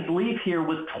students leave here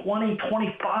with 20,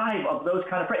 25 of those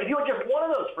kind of friends. If you had just one of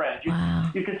those friends,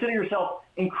 you consider yourself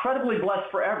incredibly blessed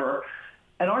forever.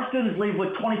 And our students leave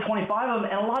with 20, 25 of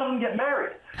them, and a lot of them get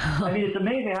married. I mean, it's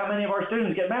amazing how many of our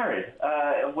students get married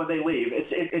when they leave.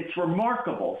 It's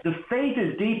remarkable. The faith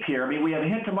is deep here. I mean, we have a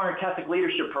Hintermeyer Catholic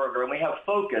Leadership Program. We have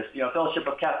Focus, Fellowship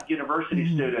of Catholic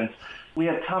University students. We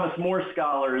have Thomas More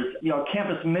scholars.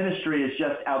 Campus ministry is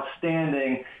just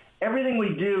outstanding. Everything we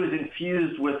do is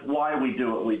infused with why we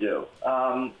do what we do.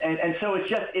 And so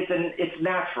it's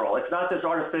natural. It's not this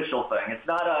artificial thing. It's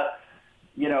not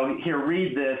here,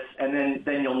 read this, and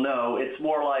then you'll know. It's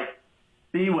more like,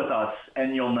 be with us,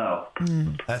 and you'll know.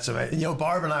 That's amazing.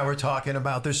 Barb and I were talking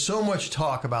about, there's so much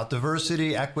talk about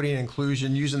diversity, equity, and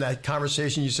inclusion, using that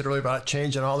conversation you said earlier about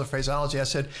change and all the phraseology. I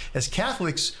said, as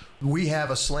Catholics, we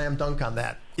have a slam dunk on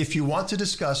that. If you want to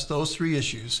discuss those 3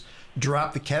 issues,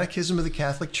 drop the Catechism of the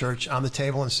Catholic Church on the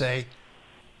table and say,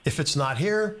 if it's not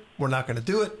here, we're not going to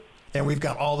do it, and we've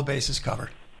got all the bases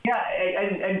covered. Yeah,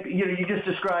 and you just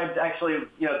described actually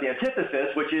the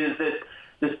antithesis, which is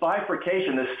this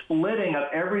bifurcation, this splitting of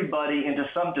everybody into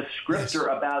some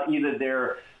descriptor about either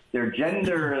their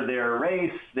gender, their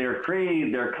race, their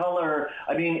creed, their color.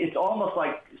 I mean, it's almost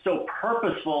like so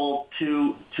purposeful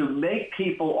to make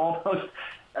people almost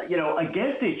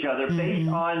against each other based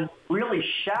on really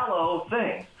shallow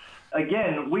things.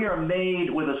 Again, we are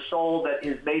made with a soul that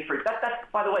is made for that. That's,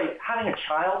 by the way, having a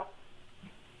child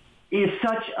is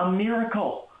such a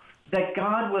miracle that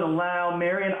God would allow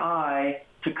Mary and I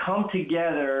to come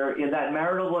together in that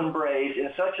marital embrace in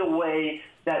such a way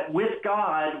that with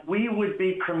God, we would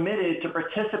be permitted to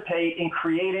participate in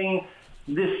creating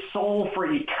this soul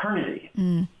for eternity.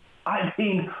 I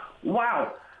mean,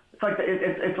 wow.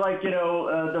 It's like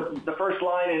the first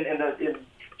line in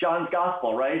John's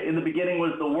Gospel, right? In the beginning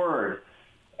was the Word,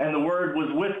 and the Word was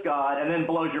with God, and then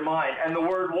blows your mind. And the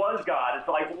Word was God. It's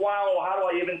like, wow, how do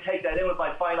I even take that in with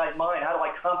my finite mind? How do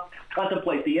I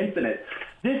contemplate the infinite?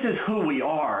 This is who we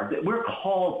are. That we're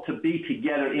called to be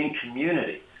together in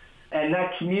community. And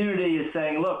that community is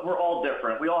saying, look, we're all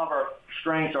different. We all have our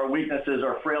strengths, our weaknesses,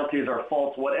 our frailties, our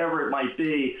faults, whatever it might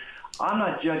be. I'm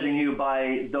not judging you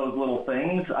by those little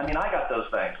things. I mean, I got those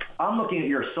things. I'm looking at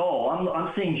your soul.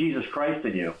 I'm seeing Jesus Christ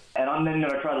in you. And I'm then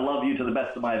going to try to love you to the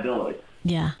best of my ability.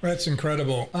 Yeah. That's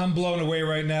incredible. I'm blown away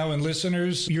right now. And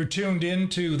listeners, you're tuned in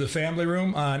to the Family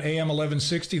Room on AM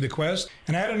 1160, The Quest.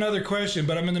 And I had another question,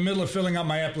 but I'm in the middle of filling out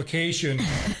my application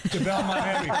to Belmont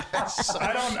Abbey.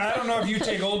 I don't know if you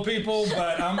take old people,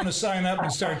 but I'm going to sign up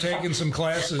and start taking some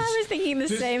classes. I was thinking the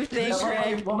same thing,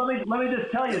 Greg. Well, let me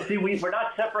just tell you, see, we're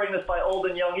not separating this by old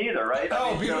and young either, right?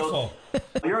 Oh, beautiful. So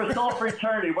you're a soul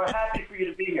fraternity. We're happy for you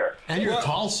to be here. And you're a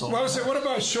tall soul. Well, so what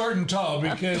about short and tall?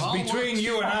 Because between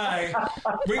you and I,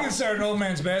 we can start an old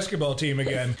man's basketball team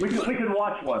again. We could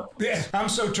watch one. Yeah, I'm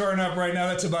so torn up right now.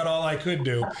 That's about all I could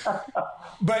do.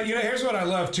 But, here's what I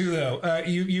love, too, though.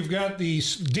 You've got the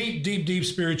deep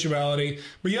spirituality,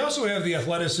 but you also have the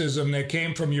athleticism that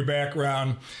came from your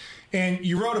background. And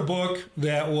you wrote a book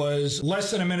that was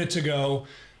less than a minute to go,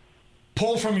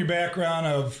 pulled from your background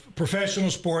of professional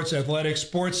sports, athletics,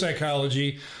 sports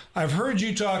psychology. I've heard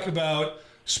you talk about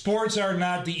sports are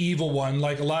not the evil one,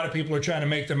 like a lot of people are trying to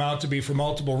make them out to be for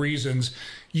multiple reasons.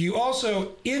 You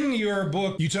also, in your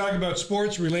book, you talk about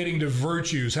sports relating to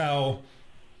virtues, how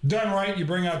done right, you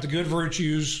bring out the good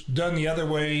virtues, done the other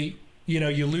way,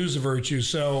 you lose the virtues.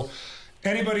 So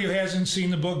anybody who hasn't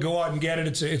seen the book, go out and get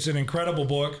it. It's an incredible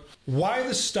book. Why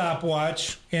the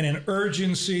stopwatch and an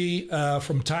urgency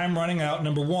from time running out,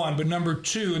 number one. But number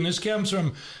two, and this comes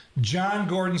from John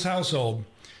Gordon's household.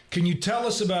 Can you tell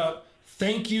us about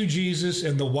Thank You, Jesus,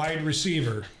 and the wide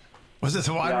receiver? Was it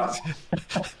the wide receiver?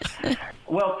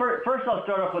 Well, first I'll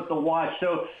start off with the watch.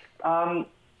 So, I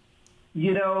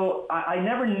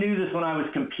never knew this when I was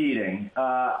competing.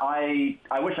 I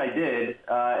wish I did,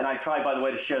 and I try, by the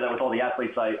way, to share that with all the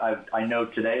athletes I know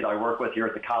today that I work with here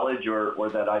at the college or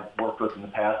that I've worked with in the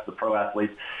past, the pro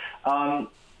athletes.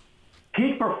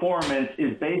 Peak performance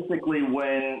is basically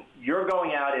when you're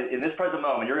going out in this present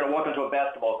moment, you're going to walk into a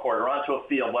basketball court or onto a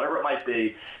field, whatever it might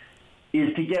be,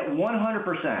 is to get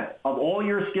 100% of all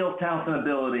your skills, talents, and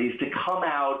abilities to come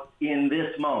out in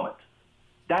this moment.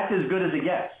 That's as good as it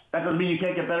gets. That doesn't mean you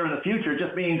can't get better in the future. It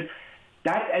just means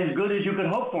that's as good as you can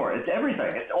hope for. It's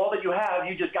everything. It's all that you have.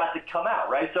 You just got to come out,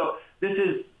 right? So this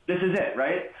is it,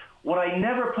 right? What I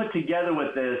never put together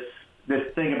with this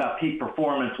thing about peak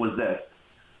performance was this.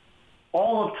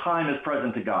 All of time is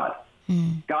present to God.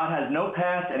 God has no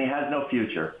past and he has no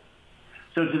future.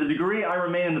 So to the degree I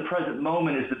remain in the present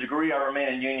moment is the degree I remain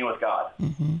in union with God.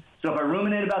 Mm-hmm. So if I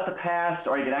ruminate about the past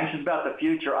or I get anxious about the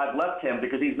future, I've left him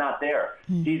because he's not there.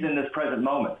 He's in this present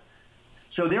moment.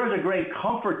 So there is a great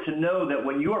comfort to know that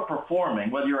when you are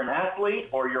performing, whether you're an athlete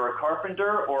or you're a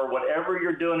carpenter or whatever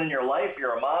you're doing in your life,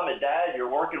 you're a mom, a dad, you're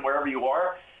working wherever you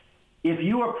are, if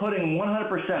you are putting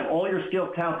 100% all your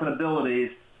skills, talents, and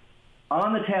abilities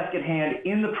on the task at hand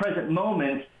in the present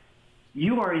moment,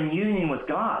 you are in union with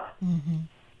God. Mm-hmm.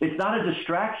 It's not a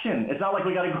distraction. It's not like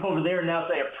we got to go over there and now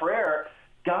say a prayer.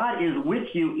 God is with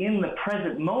you in the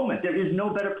present moment. There is no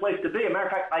better place to be. As a matter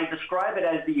of fact, I describe it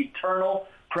as the eternal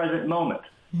present moment.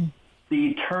 Mm-hmm. The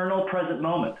eternal present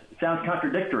moment. It sounds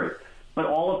contradictory, but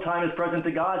all of time is present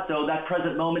to God, so that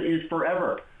present moment is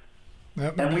forever.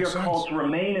 And we are called to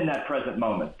remain in that present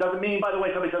moment. Doesn't mean, by the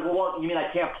way, somebody says, well, you mean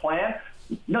I can't plan?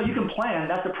 No, you can plan.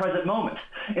 That's the present moment.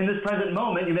 In this present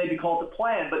moment, you may be called to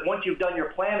plan, but once you've done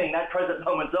your planning, that present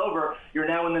moment's over. You're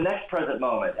now in the next present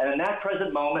moment. And in that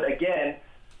present moment, again,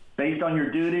 based on your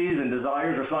duties and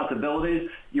desires, responsibilities,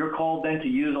 you're called then to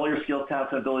use all your skills,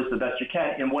 talents, and abilities the best you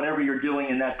can in whatever you're doing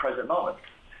in that present moment.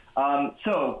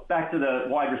 So back to the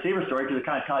wide receiver story, because it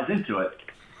kind of ties into it.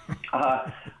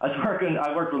 I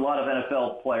worked with a lot of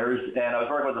NFL players, and I was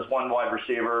working with this one wide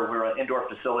receiver. We were in an indoor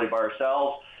facility by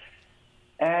ourselves.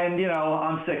 And,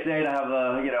 I'm 6'8", I have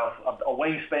a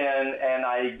wingspan, and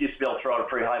I used to be able to throw at a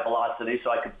pretty high velocity,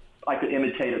 so I could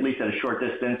imitate at least at a short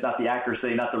distance, not the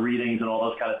accuracy, not the readings and all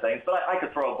those kind of things, but I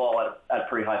could throw a ball at a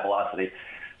pretty high velocity.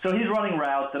 So he's running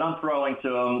routes, and I'm throwing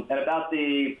to him, and about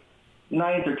the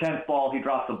 9th or 10th ball, he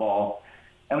drops the ball.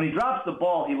 And when he drops the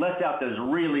ball, he lets out this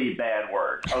really bad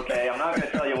word, okay? I'm not going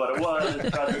to tell you what it was.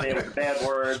 Trust me, it was a bad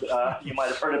word. You might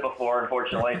have heard it before,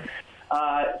 unfortunately.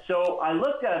 So I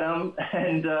looked at him,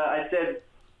 and I said,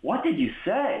 what did you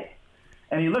say?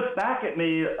 And he looks back at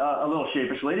me a little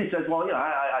sheepishly, and he says, well,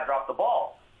 I dropped the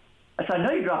ball. I said, I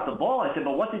know you dropped the ball. I said,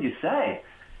 but what did you say?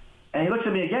 And he looks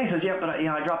at me again. He says, yeah, but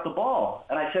I dropped the ball.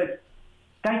 And I said,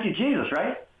 thank you, Jesus,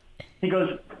 right? He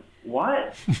goes,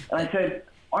 what? And I said,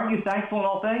 aren't you thankful in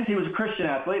all things? He was a Christian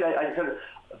athlete. I said,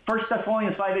 1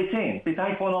 Thessalonians 5:18, be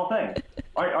thankful in all things.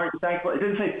 Aren't you thankful? It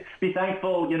didn't say be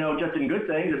thankful, just in good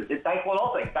things. It's thankful in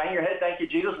all things. Bang your head, thank you,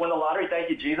 Jesus. Win the lottery, thank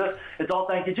you, Jesus. It's all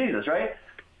thank you, Jesus, right?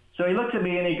 So he looks at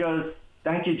me and he goes,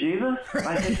 thank you, Jesus?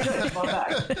 I said, good, come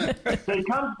back. So he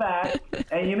comes back,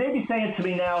 and you may be saying to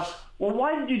me now, well,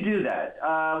 why did you do that?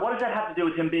 What does that have to do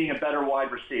with him being a better wide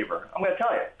receiver? I'm going to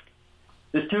tell you.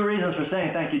 There's 2 reasons for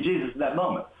saying thank you, Jesus, at that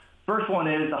moment. First one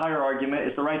is the higher argument.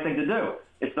 It's the right thing to do.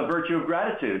 It's the virtue of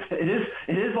gratitude. It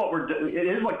is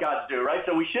what God's do, right?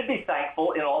 So we should be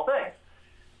thankful in all things.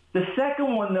 The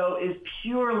second one, though, is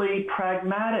purely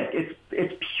pragmatic.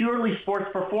 It's purely sports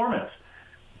performance.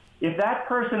 If that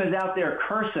person is out there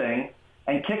cursing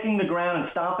and kicking the ground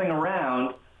and stomping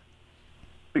around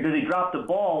because he dropped the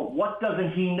ball, what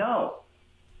doesn't he know?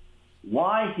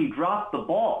 Why he dropped the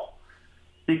ball?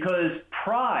 Because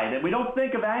pride, and we don't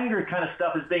think of anger kind of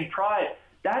stuff as being pride.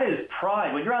 That is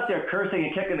pride. When you're out there cursing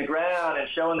and kicking the ground and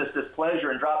showing this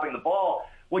displeasure and dropping the ball,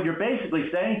 what you're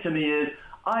basically saying to me is,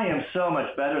 I am so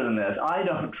much better than this. I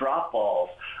don't drop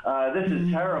balls. This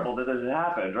is terrible that this has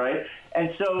happened, right? And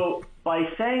so by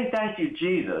saying thank you,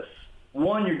 Jesus,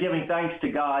 one, you're giving thanks to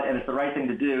God, and it's the right thing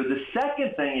to do. The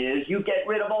second thing is you get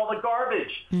rid of all the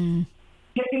garbage.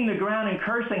 Kicking the ground and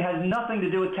cursing has nothing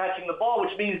to do with catching the ball,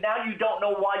 which means now you don't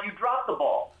know why you dropped the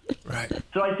ball. Right.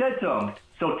 So I said to him,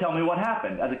 so tell me what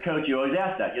happened. As a coach, you always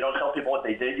ask that. You don't tell people what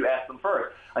they did. You ask them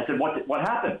first. I said, what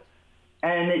happened?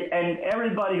 And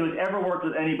everybody who's ever worked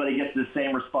with anybody gets the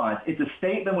same response. It's a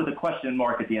statement with a question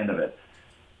mark at the end of it.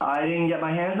 I didn't get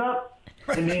my hands up.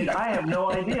 It means I have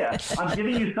no idea. I'm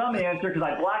giving you some answer because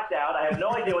I blacked out. I have no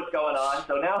idea what's going on.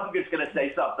 So now I'm just going to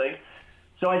say something.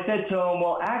 So I said to him,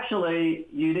 well, actually,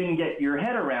 you didn't get your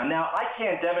head around. Now, I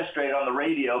can't demonstrate it on the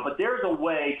radio, but there's a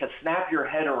way to snap your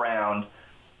head around.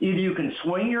 Either you can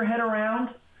swing your head around,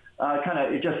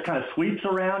 it just kind of sweeps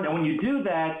around. And when you do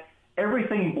that,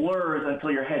 everything blurs until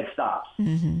your head stops.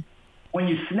 Mm-hmm. When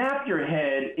you snap your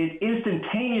head, it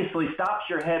instantaneously stops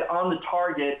your head on the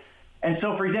target. And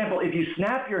so, for example, if you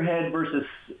snap your head versus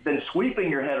then sweeping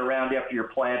your head around after your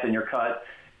plant and your cut,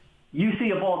 you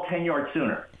see a ball 10 yards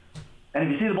sooner. And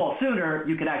if you see the ball sooner,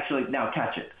 you can actually now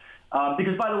catch it.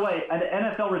 Because, by the way, an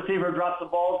NFL receiver who drops the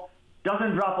ball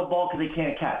doesn't drop a ball because he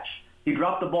can't catch. He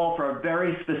dropped the ball for a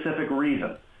very specific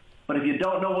reason. But if you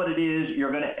don't know what it is,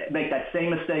 you're going to make that same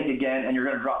mistake again, and you're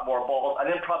going to drop more balls,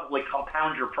 and then probably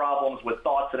compound your problems with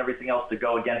thoughts and everything else to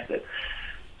go against it.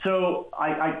 So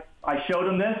I showed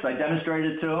him this. I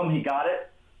demonstrated it to him. He got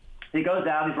it. He goes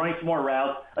out. He's running some more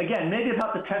routes. Again, maybe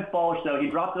about the 10th ball or so, he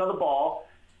dropped another ball.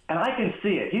 And I can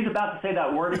see it. He's about to say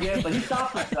that word again, but he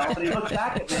stops himself and he looks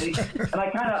back at me, and I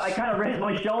kind of raise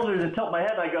my shoulders and tilt my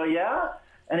head. And I go, yeah?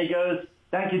 And he goes,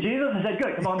 thank you, Jesus. I said,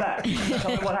 good, come on back.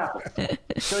 Tell me what happened.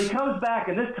 So he comes back,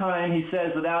 and this time he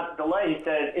says, without delay, he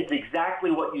says, it's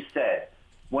exactly what you said.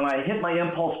 When I hit my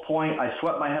impulse point, I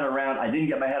swept my head around. I didn't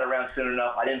get my head around soon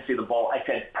enough. I didn't see the ball. I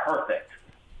said, perfect.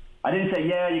 I didn't say,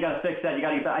 yeah, you got to fix that. You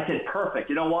got to get that. I said, perfect.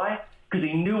 You know why? Because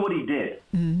he knew what he did.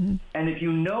 Mm-hmm. And if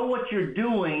you know what you're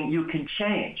doing, you can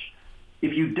change.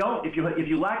 If you don't, if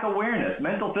you lack awareness,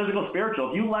 mental, physical,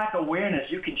 spiritual, if you lack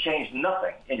awareness, you can change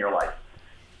nothing in your life.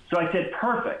 So I said,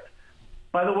 perfect.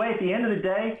 By the way, at the end of the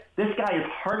day, this guy is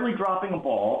hardly dropping a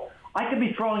ball. I could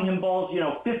be throwing him balls,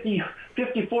 50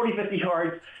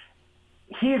 yards.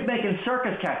 He is making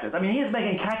circus catches. I mean, he is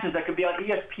making catches that could be on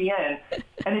ESPN.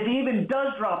 And if he even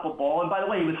does drop a ball, and by the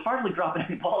way, he was hardly dropping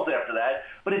any balls after that,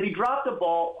 but if he dropped a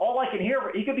ball, all I can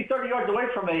hear, he could be 30 yards away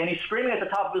from me, and he's screaming at the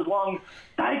top of his lungs,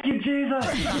 thank you, Jesus.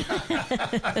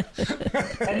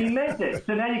 And he meant it.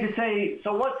 So now you could say,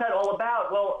 so what's that all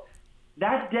about? Well,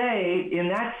 that day, in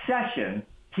that session,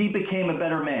 he became a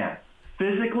better man,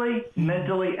 physically,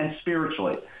 mentally, and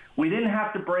spiritually. We didn't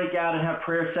have to break out and have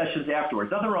prayer sessions afterwards.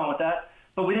 Nothing wrong with that.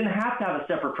 But we didn't have to have a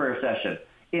separate prayer session.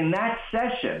 In that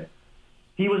session,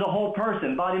 he was a whole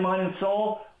person, body, mind, and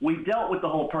soul. We dealt with the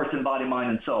whole person, body, mind,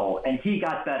 and soul. And he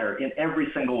got better in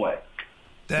every single way.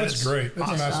 That's great.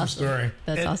 That's an awesome story.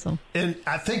 That's awesome. And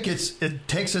I think it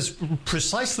takes us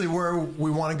precisely where we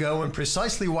want to go and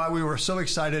precisely why we were so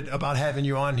excited about having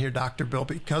you on here, Dr. Bill,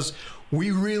 because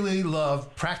we really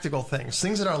love practical things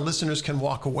that our listeners can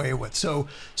walk away with. So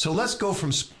let's go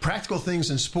from practical things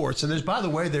in sports. And by the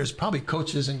way, there's probably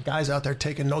coaches and guys out there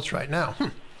taking notes right now.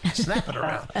 snap it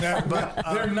around. But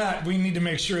they're not. We need to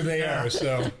make sure they are.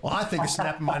 So, well, I think of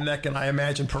snapping my neck, and I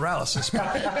imagine paralysis.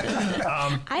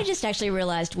 I just actually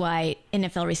realized why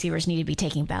NFL receivers need to be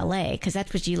taking ballet, because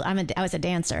that's what you. I was a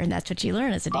dancer, and that's what you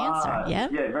learn as a dancer. Yeah,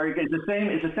 very good.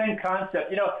 It's the same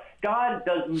concept. You know, God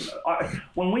doesn't.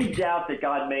 When we doubt that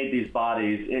God made these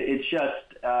bodies, it's just.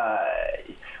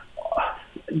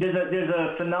 There's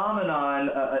a phenomenon,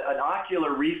 an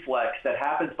ocular reflex that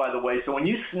happens, by the way. So when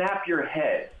you snap your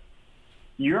head,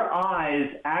 your eyes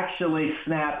actually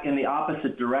snap in the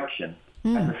opposite direction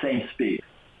at the same speed.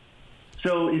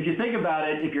 So if you think about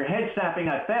it, if your head's snapping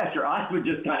that fast, your eyes would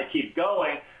just kind of keep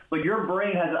going. But your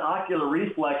brain has an ocular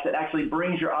reflex that actually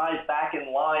brings your eyes back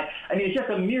in line. I mean, it's just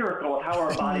a miracle of how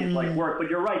our bodies work. But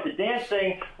you're right, the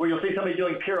dancing where you'll see somebody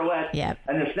doing pirouettes and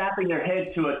they're snapping their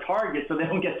head to a target so they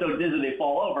don't get so dizzy they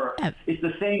fall over. It's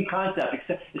the same concept,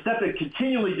 except they're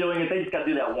continually doing it. They just got to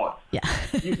do that once. Yeah.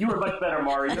 you were much better,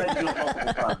 Mari. You had to do it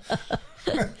multiple times.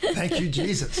 Thank you,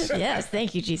 Jesus. Yes,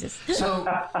 thank you, Jesus.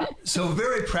 So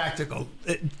very practical.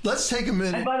 Let's take a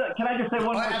minute. And by the way, can I just say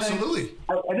one more thing? Absolutely.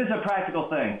 And this is a practical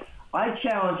thing. I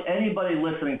challenge anybody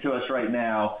listening to us right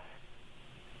now,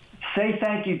 say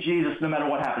thank you, Jesus, no matter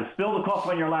what happens. Spill the coffee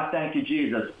on your lap, thank you,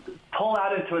 Jesus. Pull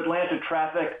out into Atlanta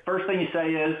traffic. First thing you say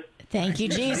is, thank you,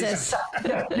 Jesus. I'm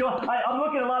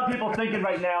looking at a lot of people thinking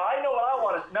right now, I know what I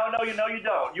want to. No, you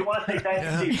don't. You want to say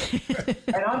thank you, Jesus.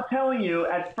 And I'm telling you,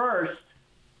 at first,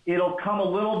 it'll come a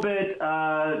little bit,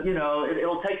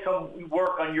 it'll take some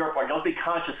work on your part. Don't be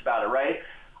conscious about it, right?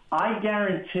 I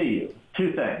guarantee you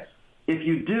two things. If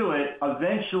you do it,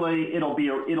 eventually it'll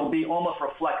be almost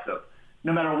reflexive.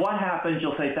 No matter what happens,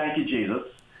 you'll say, thank you, Jesus.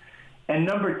 And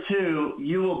number two,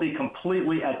 you will be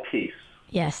completely at peace.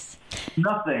 Yes.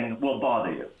 Nothing will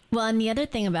bother you. Well, and the other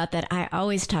thing about that, I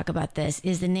always talk about this,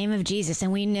 is the name of Jesus.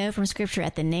 And we know from Scripture,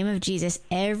 at the name of Jesus,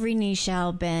 every knee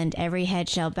shall bend, every head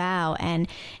shall bow. And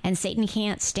Satan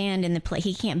can't stand in the place.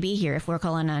 He can't be here if we're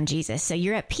calling on Jesus. So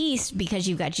you're at peace because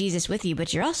you've got Jesus with you,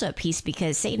 but you're also at peace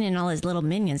because Satan and all his little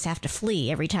minions have to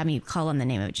flee every time you call on the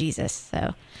name of Jesus.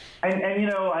 So. And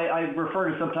I refer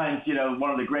to sometimes, one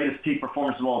of the greatest peak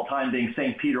performances of all time being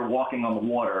St. Peter walking on the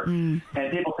water. And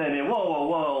people say to me,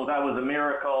 whoa, that was a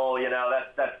miracle.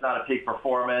 That's not a peak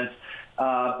performance.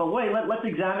 But wait, let's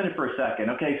examine it for a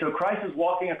second. Okay, so Christ is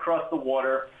walking across the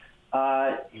water.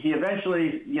 He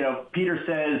eventually, Peter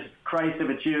says, Christ,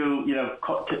 if it's you,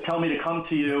 tell me to come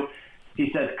to you.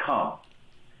 He says, come.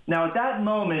 Now, at that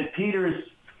moment, Peter's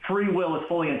free will is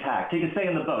fully intact. He can stay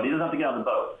in the boat. He doesn't have to get out of the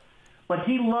boat. But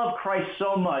he loved Christ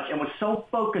so much and was so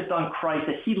focused on Christ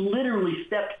that he literally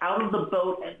stepped out of the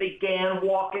boat and began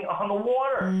walking on the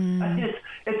water.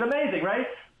 It's amazing, right?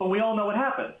 But we all know what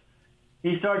happens.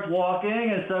 He starts walking,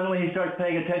 and suddenly he starts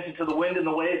paying attention to the wind and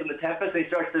the waves and the tempest, and he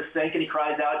starts to sink, and he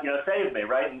cries out, save me,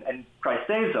 right? And Christ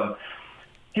saves him.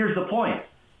 Here's the point.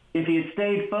 If he had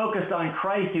stayed focused on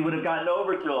Christ, he would have gotten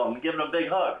over to him and given him a big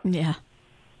hug. Yeah.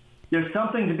 There's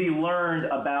something to be learned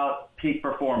about peak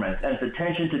performance, and it's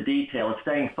attention to detail. It's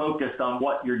staying focused on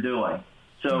what you're doing.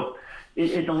 So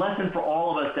it's a lesson for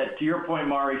all of us that, to your point,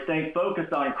 Mari, staying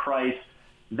focused on Christ,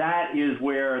 that is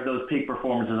where those peak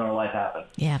performances in our life happen.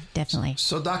 Yeah, definitely.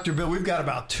 So, Dr. Bill, we've got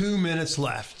about 2 minutes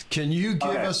left. Can you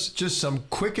give us just some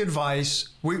quick advice?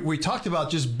 We talked about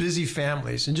just busy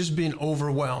families and just being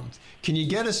overwhelmed. Can you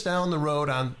get us down the road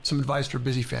on some advice for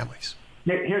busy families?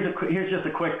 Here's just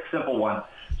a quick, simple one.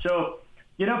 So,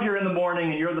 if you're in the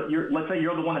morning and let's say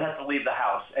you're the one that has to leave the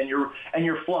house and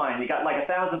you're flying, you got like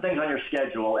 1,000 things on your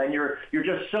schedule and you're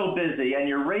just so busy and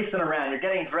you're racing around, you're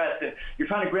getting dressed and you're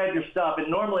trying to grab your stuff, and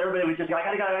normally everybody would just go, I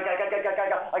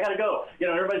gotta go.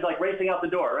 Everybody's like racing out the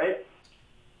door, right?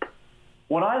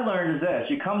 What I learned is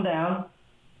this: you come down,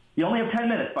 you only have 10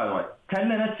 minutes, by the way. 10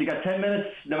 minutes, you got 10 minutes,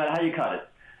 no matter how you cut it.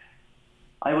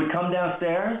 I would come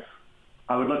downstairs,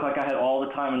 I would look like I had all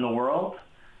the time in the world.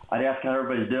 I'd ask how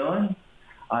everybody's doing.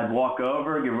 I'd walk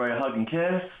over, give everybody a hug and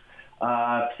kiss,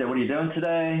 say, what are you doing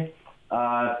today?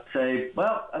 Say,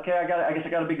 well, okay, I guess I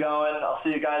got to be going. I'll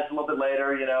see you guys a little bit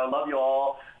later. Love you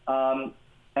all. And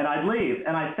I'd leave.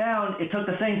 And I found it took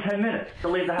the same 10 minutes to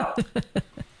leave the house.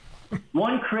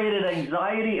 One created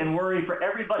anxiety and worry for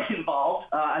everybody involved.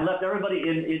 I left everybody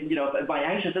in my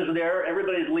anxiousness are there.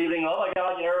 Everybody's leaving. Oh, my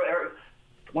God,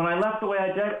 When I left the way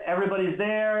I did, everybody's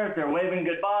there. They're waving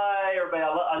goodbye. Everybody,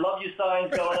 I love you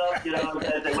signs going up,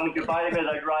 as they wave goodbye to me as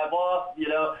I drive off,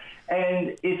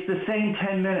 And it's the same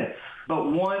 10 minutes.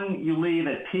 But one, you leave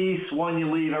at peace. One,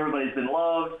 you leave, everybody's been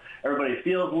loved. Everybody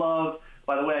feels loved.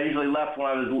 By the way, I usually left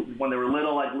when they were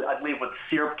little. I'd leave with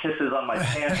syrup kisses on my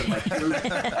pants and my shoes.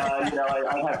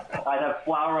 I'd have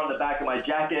flour on the back of my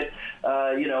jacket,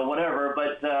 whatever,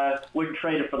 but wouldn't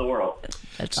trade it for the world.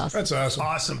 That's awesome. That's awesome.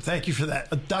 Awesome. Thank you for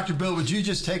that. Dr. Bill, would you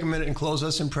just take a minute and close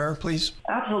us in prayer, please?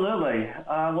 Absolutely.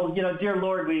 Well, dear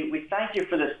Lord, we thank you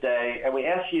for this day, and we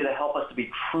ask you to help us to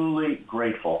be truly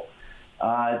grateful.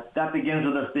 That begins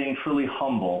with us being truly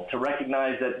humble, to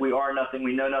recognize that we are nothing,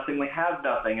 we know nothing, we have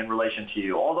nothing in relation to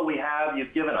you. All that we have,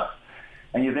 you've given us,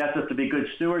 and you've asked us to be good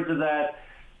stewards of that.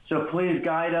 So please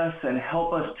guide us and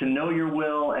help us to know your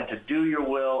will and to do your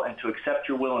will and to accept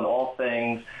your will in all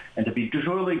things and to be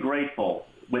truly grateful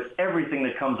with everything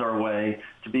that comes our way,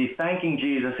 to be thanking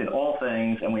Jesus in all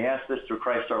things. And we ask this through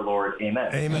Christ our Lord. Amen.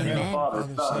 Amen. In the name of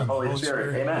the Father, Son, and Holy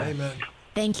Spirit. Amen. Amen.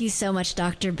 Thank you so much,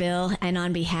 Dr. Bill. And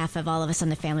on behalf of all of us on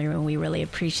the Family Room, we really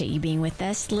appreciate you being with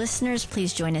us. Listeners,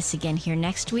 please join us again here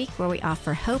next week where we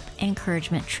offer hope,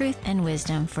 encouragement, truth, and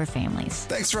wisdom for families.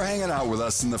 Thanks for hanging out with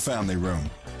us in the Family Room.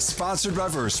 Sponsored by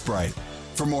VerseBrite.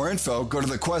 For more info, go to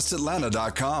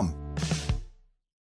thequestatlanta.com.